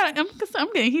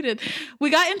 I'm getting heated. We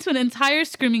got into an entire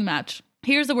screaming match.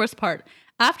 Here's the worst part.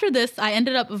 After this, I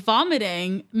ended up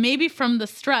vomiting, maybe from the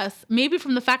stress, maybe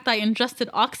from the fact that I ingested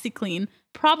OxyClean,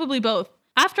 probably both.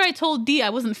 After I told D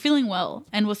I wasn't feeling well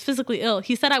and was physically ill,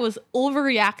 he said I was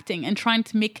overreacting and trying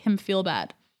to make him feel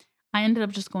bad. I ended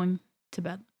up just going to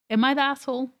bed. Am I the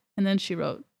asshole? And then she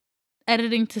wrote,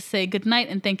 editing to say good night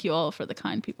and thank you all for the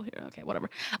kind people here. Okay, whatever.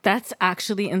 That's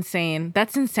actually insane.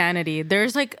 That's insanity.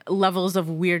 There's like levels of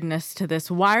weirdness to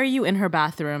this. Why are you in her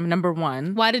bathroom? Number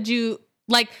one. Why did you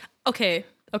okay.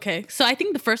 So I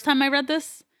think the first time I read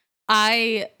this,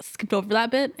 I skipped over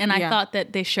that bit and I thought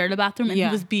that they shared a bathroom and he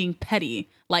was being petty.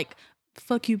 Like,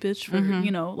 fuck you, bitch, for,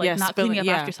 not cleaning up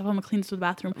after yourself. I'm gonna clean this with the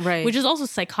bathroom. Right. Which is also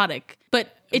psychotic.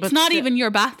 But it's not even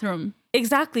your bathroom.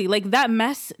 Exactly. Like that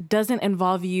mess doesn't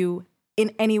involve you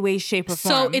in any way, shape, or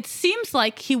form. So it seems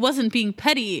like he wasn't being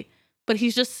petty, but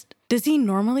he's just... Does he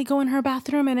normally go in her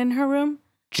bathroom and in her room?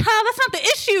 Child, that's not the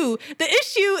issue. The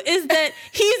issue is that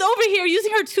he's over here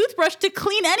using her toothbrush to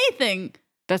clean anything.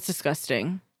 That's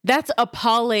disgusting. That's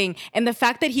appalling. And the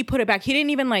fact that he put it back, he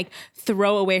didn't even like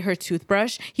throw away her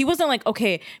toothbrush. He wasn't like,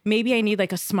 okay, maybe I need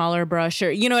like a smaller brush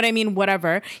or you know what I mean?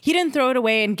 Whatever. He didn't throw it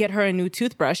away and get her a new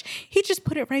toothbrush. He just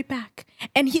put it right back.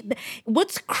 And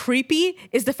what's creepy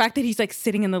is the fact that he's like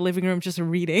sitting in the living room just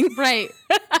reading. Right.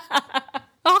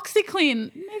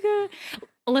 OxyClean. Nigga.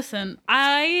 Listen,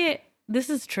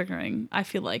 this is triggering. I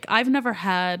feel like I've never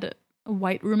had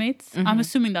white roommates. Mm-hmm. I'm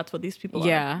assuming that's what these people are.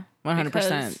 Yeah,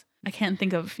 100%. I can't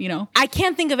think of, I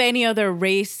can't think of any other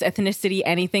race, ethnicity,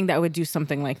 anything that would do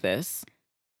something like this.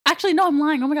 Actually, no, I'm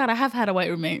lying. Oh my God, I have had a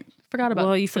white roommate. Forgot about.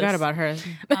 Well, you forgot about her.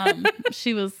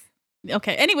 She was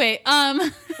okay. Anyway, but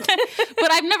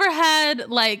I've never had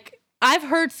I've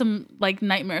heard some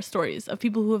nightmare stories of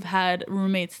people who have had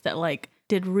roommates that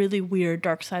did really weird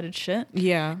dark-sided shit.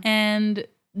 Yeah. And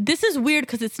this is weird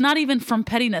because it's not even from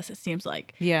pettiness, it seems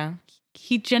like. Yeah.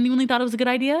 He genuinely thought it was a good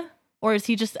idea? Or is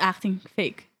he just acting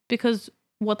fake? Because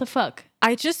what the fuck?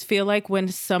 I just feel like when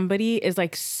somebody is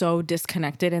so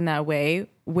disconnected in that way,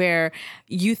 where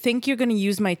you think you're going to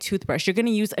use my toothbrush, you're going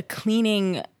to use a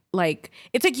cleaning,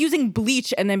 it's like using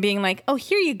bleach and then being like, oh,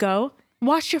 here you go.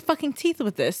 Wash your fucking teeth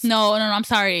with this. No, I'm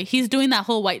sorry. He's doing that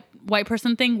whole white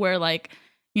person thing where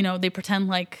they pretend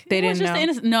like they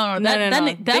didn't know. No. That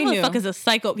motherfucker's a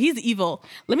psycho. He's evil.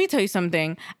 Let me tell you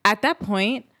something. At that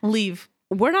point, leave.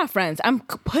 We're not friends. I'm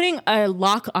putting a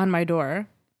lock on my door.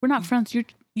 We're not friends.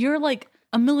 You're like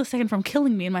a millisecond from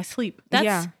killing me in my sleep.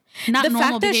 That's not the normal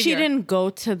fact that behavior. she didn't go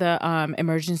to the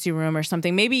emergency room or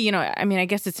something. Maybe, I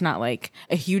guess it's not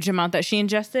a huge amount that she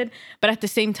ingested, but at the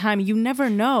same time, you never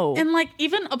know. And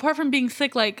even apart from being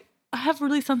sick, I have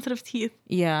really sensitive teeth.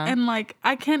 Yeah. And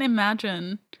I can't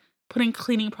imagine putting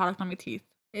cleaning product on my teeth.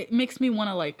 It makes me want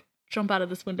to jump out of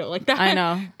this window like that. I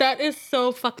know. That is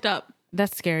so fucked up.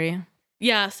 That's scary.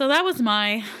 Yeah, so that was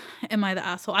my Am I the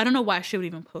Asshole? I don't know why she would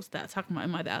even post that, talking about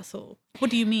Am I the Asshole?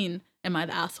 What do you mean? am I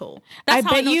the asshole? That's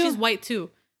how I know she's white too.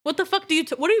 What the fuck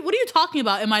what are you talking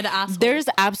about? Am I the asshole? There's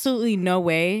absolutely no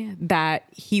way that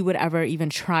he would ever even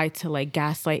try to like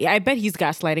gaslight. I bet he's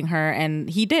gaslighting her, and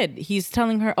he did. He's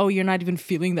telling her, "Oh, you're not even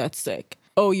feeling that sick.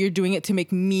 Oh, you're doing it to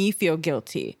make me feel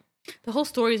guilty." The whole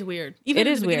story is weird. Even it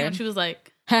is weird. She was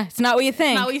like, "It's not what you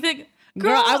think. Not what you think,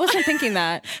 girl." I wasn't thinking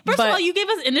that. First of all, you gave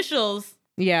us initials.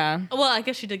 Yeah. Well, I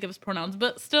guess she did give us pronouns,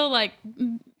 but still, like,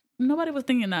 nobody was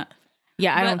thinking that.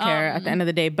 Yeah, I don't care at the end of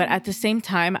the day. But at the same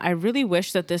time, I really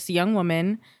wish that this young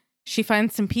woman, she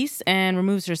finds some peace and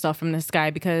removes herself from this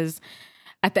guy, because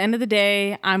at the end of the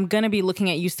day, I'm going to be looking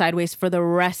at you sideways for the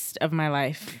rest of my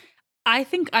life. I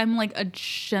think I'm like a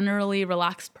generally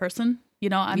relaxed person. You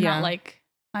know, I'm not like,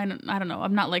 I don't know.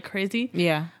 I'm not like crazy.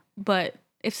 Yeah. But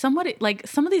if somebody, like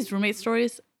some of these roommate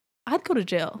stories, I'd go to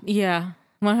jail. Yeah,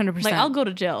 100%. Like I'll go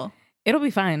to jail. It'll be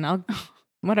fine. I'll...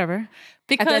 Whatever.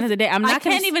 Because at the end of the day, I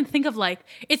can't even think of like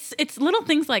it's little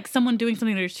things like someone doing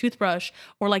something to your toothbrush,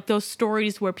 or like those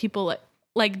stories where people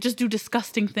like just do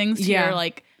disgusting things to your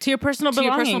like to your personal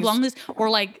belongings, or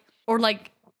like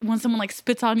when someone like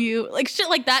spits on you, like shit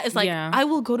like that is like I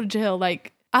will go to jail.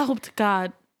 Like I hope to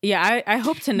God. Yeah, I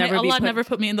hope to never never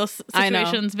put me in those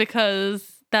situations,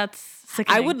 because that's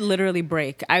sickening. I would literally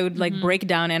break. I would like break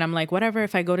down, and I'm like, whatever,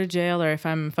 if I go to jail or if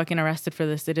I'm fucking arrested for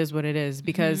this, it is what it is,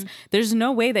 because there's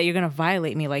no way that you're going to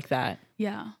violate me like that.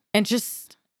 Yeah. And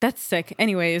just, that's sick.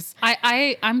 Anyways.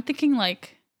 I'm thinking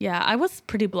like, yeah, I was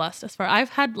pretty blessed as far.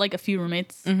 I've had like a few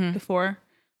roommates before,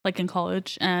 like in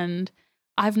college, and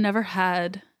I've never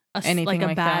had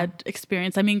a bad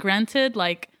experience. I mean, granted,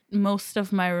 like most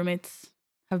of my roommates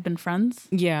have been friends.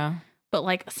 Yeah. But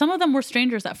like some of them were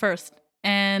strangers at first.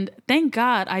 And thank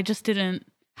God I just didn't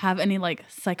have any like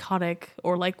psychotic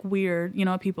or like weird,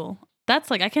 people. That's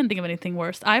like, I can't think of anything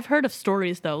worse. I've heard of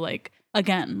stories though, like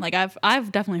again, like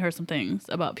I've definitely heard some things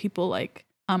about people like,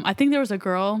 I think there was a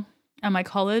girl at my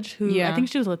college who, I think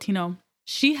she was Latino.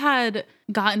 She had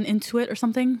gotten into it or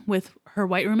something with her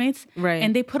white roommates. Right.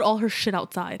 And they put all her shit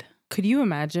outside. Could you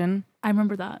imagine? I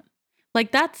remember that.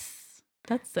 Like that's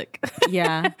sick.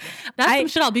 Yeah. That's some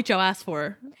shit I'll beat your ass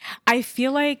for. I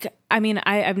feel like, I mean,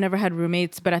 I've never had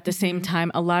roommates, but at the same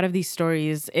time, a lot of these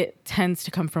stories, it tends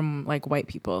to come from like white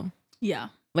people. Yeah.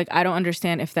 Like, I don't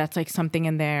understand if that's like something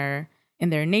in their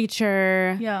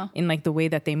nature, in like the way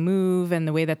that they move and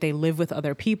the way that they live with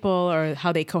other people or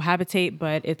how they cohabitate,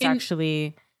 but it's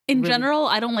actually... In general,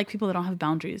 I don't like people that don't have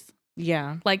boundaries.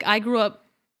 Yeah. Like, I grew up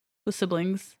with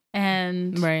siblings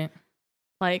and... Right.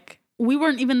 Like... We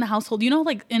weren't even the household.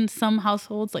 Like in some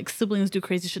households, like siblings do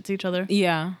crazy shit to each other.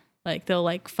 Yeah. Like they'll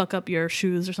like fuck up your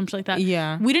shoes or something like that.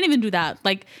 Yeah. We didn't even do that.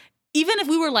 Like even if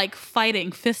we were like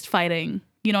fist fighting,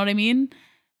 you know what I mean?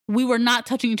 We were not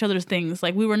touching each other's things.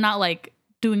 Like we were not like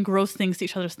doing gross things to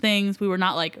each other's things. We were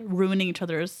not like ruining each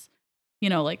other's,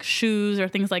 like shoes or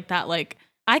things like that. Like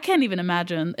I can't even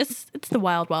imagine. It's the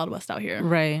wild, wild west out here.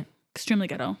 Right. Extremely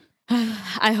ghetto.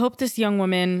 I hope this young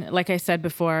woman, like I said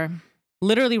before,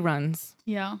 literally runs.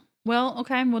 Yeah. Well,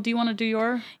 okay. Well, do you want to do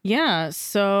your? Yeah.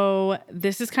 So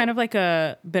this is kind of like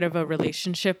a bit of a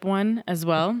relationship one as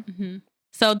well. Mm-hmm.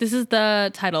 So this is the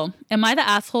title. Am I the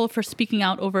asshole for speaking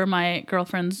out over my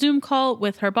girlfriend's Zoom call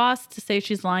with her boss to say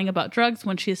she's lying about drugs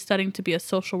when she is studying to be a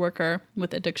social worker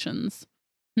with addictions?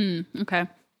 Okay.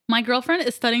 My girlfriend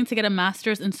is studying to get a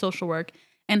master's in social work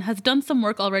and has done some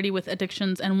work already with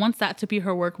addictions and wants that to be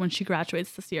her work when she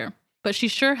graduates this year. But she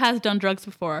sure has done drugs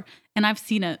before, and I've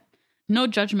seen it. No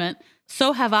judgment.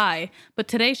 So have I. But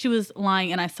today she was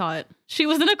lying, and I saw it. She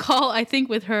was in a call, I think,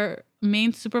 with her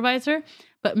main supervisor,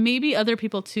 but maybe other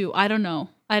people too. I don't know.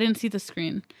 I didn't see the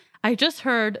screen. I just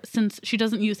heard, since she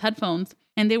doesn't use headphones,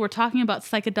 and they were talking about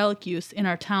psychedelic use in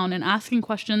our town and asking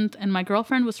questions, and my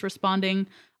girlfriend was responding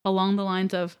along the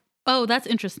lines of, "Oh, that's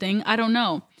interesting. I don't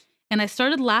know." And I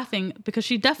started laughing because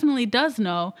she definitely does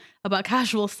know about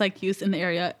casual psych use in the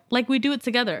area. Like we do it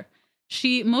together.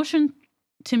 She motioned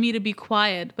to me to be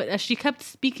quiet, but as she kept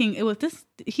speaking, it was this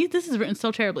is written so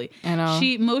terribly. I know.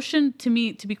 She motioned to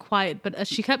me to be quiet, but as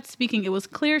she kept speaking, it was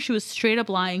clear she was straight up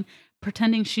lying,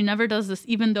 pretending she never does this,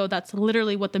 even though that's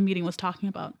literally what the meeting was talking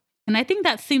about. And I think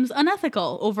that seems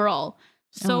unethical overall.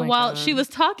 So while she was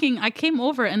talking, I came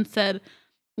over and said,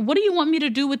 "What do you want me to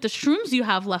do with the shrooms you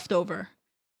have left over?"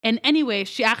 And anyway,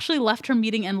 she actually left her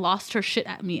meeting and lost her shit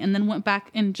at me and then went back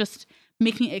and just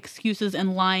making excuses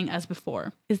and lying as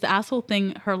before. Is the asshole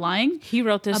thing her lying? He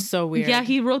wrote this so weird. Yeah,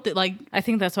 he wrote it like... I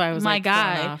think that's why I was my like,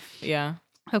 guy. thrown off. Yeah.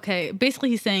 Okay, basically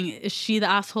he's saying, is she the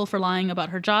asshole for lying about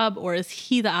her job, or is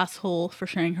he the asshole for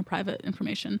sharing her private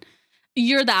information?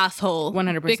 you're the asshole.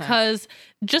 100%. Because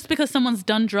just because someone's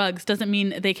done drugs doesn't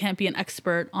mean they can't be an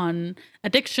expert on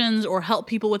addictions or help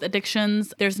people with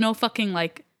addictions. There's no fucking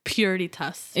like purity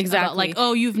test. Exactly. About, like,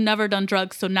 oh, you've never done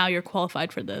drugs, so now you're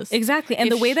qualified for this. Exactly.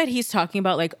 And the way that he's talking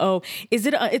about like, oh,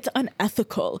 it's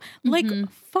unethical. Like,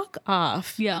 fuck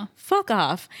off. Yeah. Fuck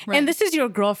off. Right. And this is your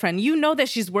girlfriend. You know that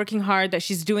she's working hard, that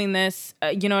she's doing this,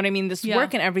 you know what I mean? This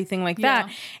work and everything like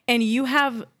that. And you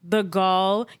have the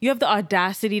gall, you have the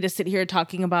audacity to sit here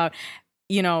talking about,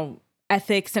 you know,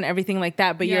 ethics and everything like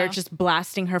that. But you're just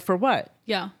blasting her for what?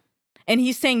 Yeah. And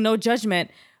he's saying no judgment.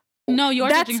 No, you are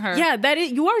judging her. Yeah,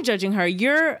 you are judging her.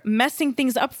 You're messing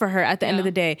things up for her at the end of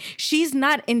the day. She's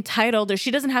not entitled, or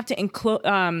she doesn't have to include,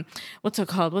 what's it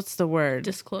called? What's the word?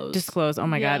 Disclose. Oh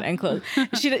my God. Enclose.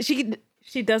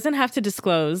 She doesn't have to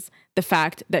disclose the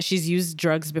fact that she's used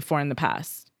drugs before in the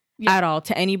past at all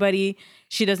to anybody.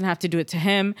 She doesn't have to do it to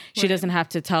him. She doesn't have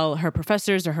to tell her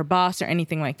professors or her boss or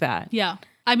anything like that. Yeah.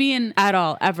 I mean, at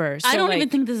all, ever. So I don't even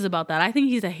think this is about that. I think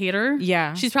he's a hater.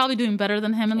 Yeah. She's probably doing better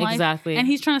than him in life. Exactly. And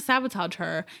he's trying to sabotage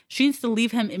her. She needs to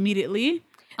leave him immediately.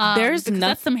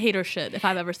 That's some hater shit if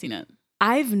I've ever seen it.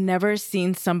 I've never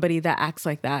seen somebody that acts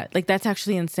like that. Like, that's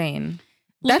actually insane.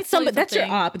 That's your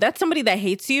op. That's somebody that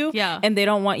hates you. Yeah. And they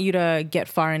don't want you to get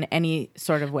far in any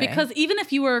sort of way. Because even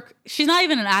if you were, she's not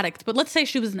even an addict, but let's say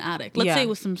she was an addict. Let's say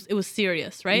it was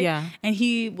serious, right? Yeah. And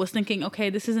he was thinking,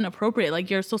 okay, this isn't appropriate. Like,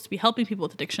 you're supposed to be helping people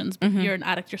with addictions, but you're an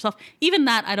addict yourself. Even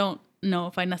that, I don't know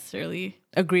if I necessarily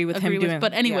agree with him doing.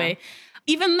 But anyway,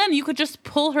 even then, you could just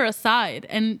pull her aside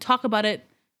and talk about it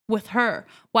with her.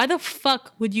 Why the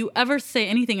fuck would you ever say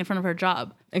anything in front of her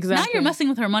job? Exactly. Now you're messing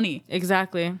with her money.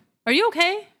 Exactly. Are you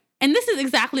okay? And this is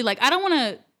exactly like, I don't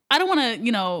want to,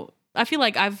 you know, I feel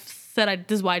like I've said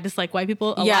this is why I dislike white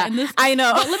people a lot in this. I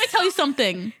know. But let me tell you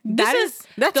something. That's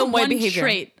the one behavior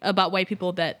trait about white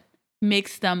people that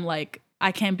makes them like,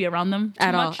 I can't be around them too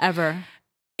at much. all, ever.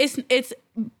 It's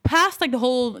past like the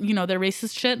whole, you know, their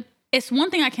racist shit. It's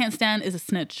one thing I can't stand is a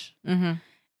snitch. Mm-hmm.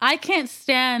 I can't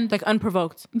stand like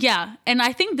unprovoked. Yeah. And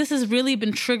I think this has really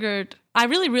been triggered. I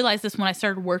really realized this when I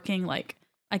started working like,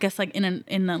 I guess like in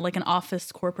an office,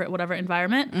 corporate, whatever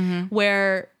environment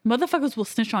where motherfuckers will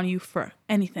snitch on you for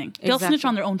anything. They'll snitch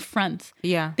on their own friends.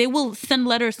 Yeah. They will send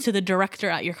letters to the director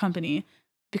at your company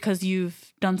because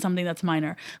you've done something that's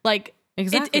minor. Like,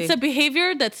 it's a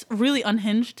behavior that's really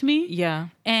unhinged to me. Yeah.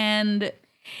 And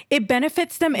it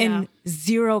benefits them in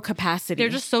zero capacity. They're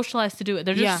just socialized to do it.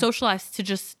 They're just socialized to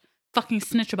just fucking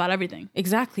snitch about everything.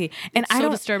 Exactly. And it's so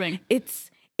disturbing.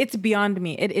 It's beyond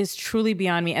me. It is truly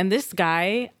beyond me. And this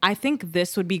guy, I think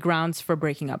this would be grounds for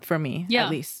breaking up for me, at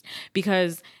least.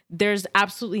 Because there's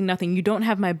absolutely nothing. You don't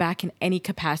have my back in any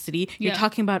capacity. You're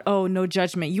talking about, oh, no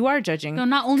judgment. You are judging. No,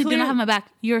 not only do you not have my back,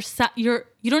 you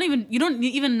don't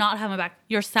even not have my back.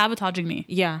 You're sabotaging me.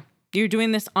 Yeah. You're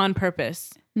doing this on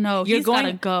purpose. No, he's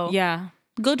gotta go. Yeah.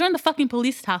 Go join the fucking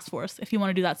police task force if you want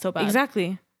to do that so bad.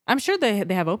 Exactly. I'm sure they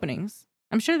have openings.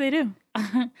 I'm sure they do.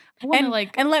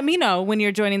 And let me know when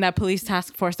you're joining that police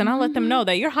task force, and I'll let them know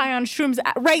that you're high on shrooms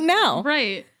right now.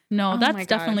 Right. No, that's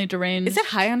definitely deranged. Is it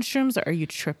high on shrooms or are you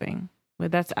tripping? Well,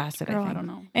 that's acid, Girl, I think. I don't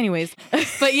know. Anyways.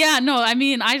 But yeah, no, I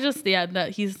mean,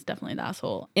 that he's definitely the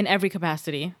asshole. In every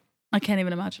capacity. I can't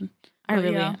even imagine.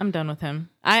 I'm done with him.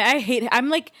 I hate, I'm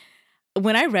like,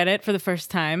 when I read it for the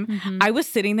first time, I was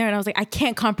sitting there and I was like, I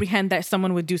can't comprehend that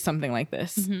someone would do something like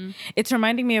this. It's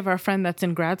reminding me of our friend that's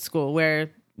in grad school where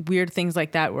weird things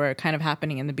like that were kind of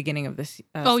happening in the beginning of this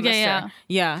semester.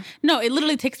 Yeah. No, it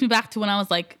literally takes me back to when I was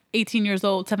like 18 years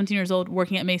old, 17 years old,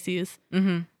 working at Macy's,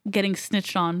 getting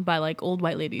snitched on by like old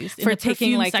white ladies for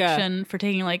taking like for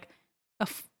taking like a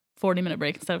 40-minute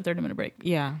break instead of 30-minute break.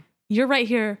 Yeah. You're right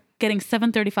here getting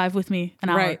 7:35 with me an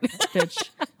hour, bitch.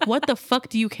 What the fuck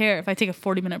do you care if I take a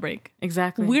 40-minute break?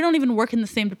 Exactly. We don't even work in the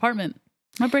same department.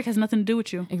 My break has nothing to do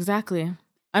with you. Exactly.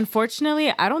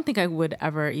 Unfortunately, I don't think I would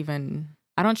ever even...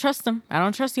 I don't trust them. I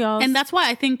don't trust y'all. And that's why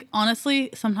I think, honestly,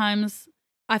 sometimes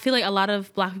I feel like a lot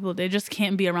of black people, they just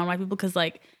can't be around white people because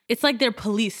like, it's like they're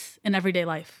police in everyday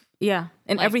life. Yeah.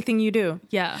 And like, everything you do.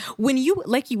 Yeah. When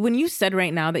you said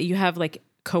right now that you have like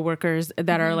coworkers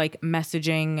that are like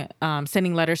messaging,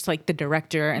 sending letters to like the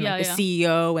director and like the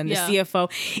CEO and the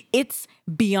CFO, it's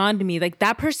beyond me. Like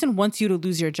that person wants you to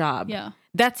lose your job. Yeah.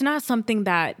 That's not something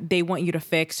that they want you to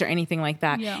fix or anything like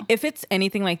that. Yeah. If it's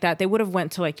anything like that, they would have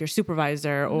went to like your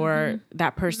supervisor or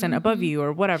that person above you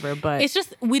or whatever. But it's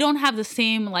just, we don't have the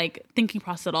same like thinking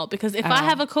process at all. Because if I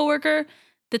have a coworker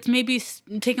that's maybe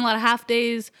taking a lot of half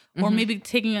days or maybe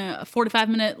taking a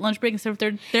 45-minute lunch break instead of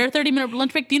their 30-minute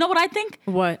lunch break, do you know what I think?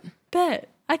 What? Bet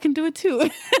I can do it too.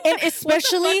 And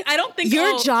especially, I don't think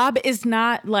your job is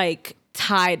not like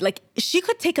tied. Like she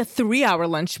could take a 3-hour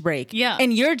lunch break. Yeah.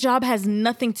 And your job has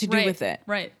nothing to do with it.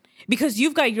 Right. Because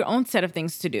you've got your own set of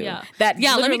things to do. Yeah.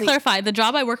 Let me clarify. The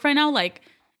job I work right now, like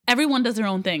everyone does their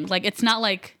own thing. Like it's not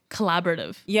like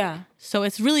collaborative. Yeah. So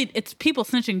it's people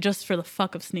snitching just for the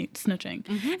fuck of snitching.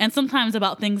 Mm-hmm. And sometimes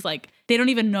about things like they don't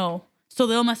even know. So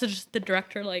they'll message the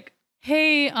director like,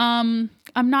 hey, I'm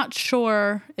not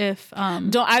sure if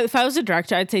if I was a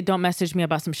director, I'd say don't message me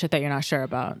about some shit that you're not sure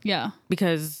about. Yeah.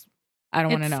 Because I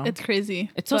don't want to know. It's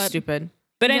crazy. It's so stupid.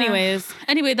 But anyways.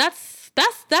 Anyway, that's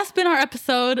been our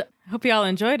episode. Hope y'all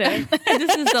enjoyed it.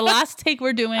 This is the last take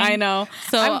we're doing. I know.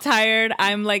 So I'm tired.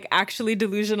 I'm like actually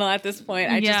delusional at this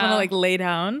point. I just want to like lay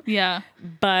down. Yeah.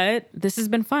 But this has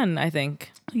been fun, I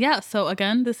think. Yeah. So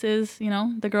again, this is,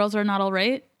 The Girls Are Not All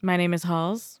Right. My name is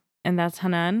Halls, and that's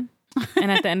Hanan.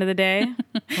 And at the end of the day,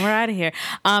 we're out of here.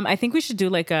 I think we should do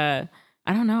like I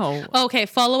don't know. Okay.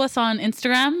 Follow us on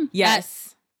Instagram.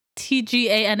 Yes.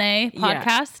 TGANA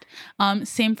podcast. Yeah.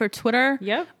 Same for Twitter.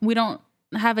 Yep. We don't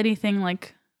have anything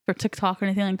like for TikTok or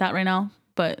anything like that right now,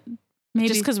 but maybe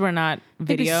just because we're not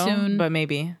video, soon, but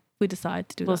maybe we decide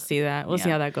to do we'll see that. We'll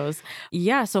see how that goes.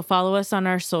 Yeah. So follow us on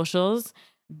our socials.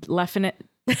 We're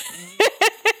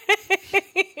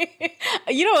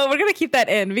gonna keep that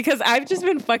in because I've just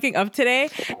been fucking up today,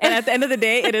 and at the end of the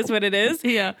day, it is what it is.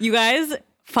 Yeah. You guys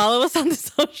follow us on the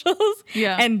socials.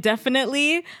 Yeah. And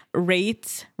definitely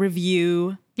rate,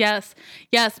 review. Yes.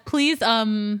 Please.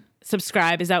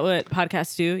 Subscribe. Is that what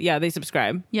podcasts do? Yeah, they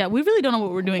subscribe. Yeah, we really don't know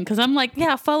what we're doing because I'm like,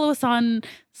 follow us on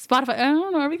Spotify. I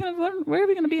don't know. Where are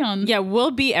we gonna be on? Yeah,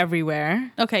 we'll be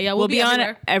everywhere. Okay, yeah, we'll be everywhere.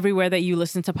 On everywhere that you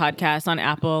listen to podcasts, on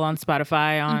Apple, on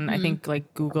Spotify, on I think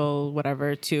like Google,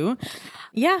 whatever too.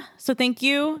 Yeah. So thank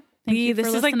you. This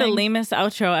is like the lamest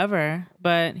outro ever,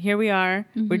 but here we are.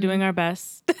 Mm-hmm. We're doing our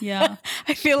best. Yeah.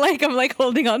 I feel like I'm like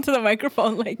holding on to the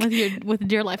microphone like with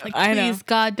dear life. Like, please,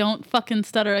 God, don't fucking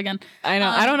stutter again. I know.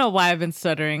 I don't know why I've been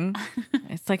stuttering.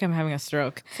 It's like I'm having a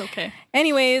stroke. It's okay.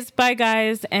 Anyways, bye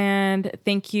guys, and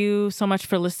thank you so much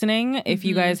for listening. Mm-hmm. If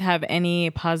you guys have any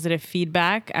positive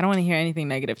feedback, I don't want to hear anything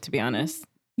negative, to be honest.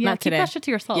 Yeah, keep that shit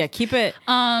to yourself. Yeah, keep it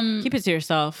to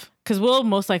yourself. Because we'll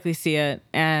most likely see it,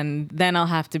 and then I'll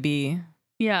have to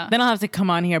come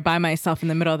on here by myself in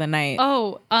the middle of the night.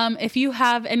 Oh, if you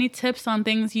have any tips on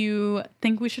things you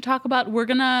think we should talk about,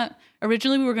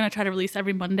 originally we were gonna try to release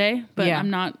every Monday, but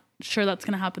I'm not sure that's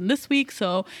gonna happen this week.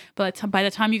 So, by the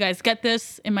time you guys get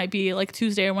this, it might be like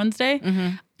Tuesday or Wednesday.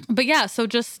 Mm-hmm. But yeah, so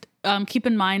just keep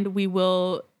in mind we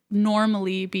will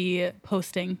normally be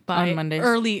posting by Mondays.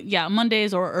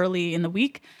 Mondays or early in the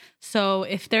week. So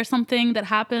if there's something that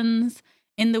happens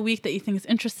in the week that you think is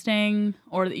interesting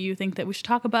or that you think that we should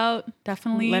talk about,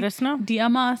 definitely let us know.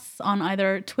 DM us on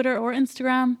either Twitter or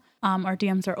Instagram. Our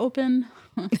DMs are open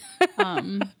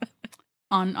on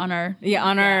our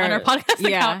podcast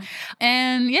account.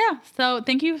 And so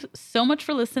thank you so much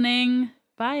for listening.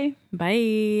 Bye.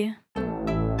 Bye.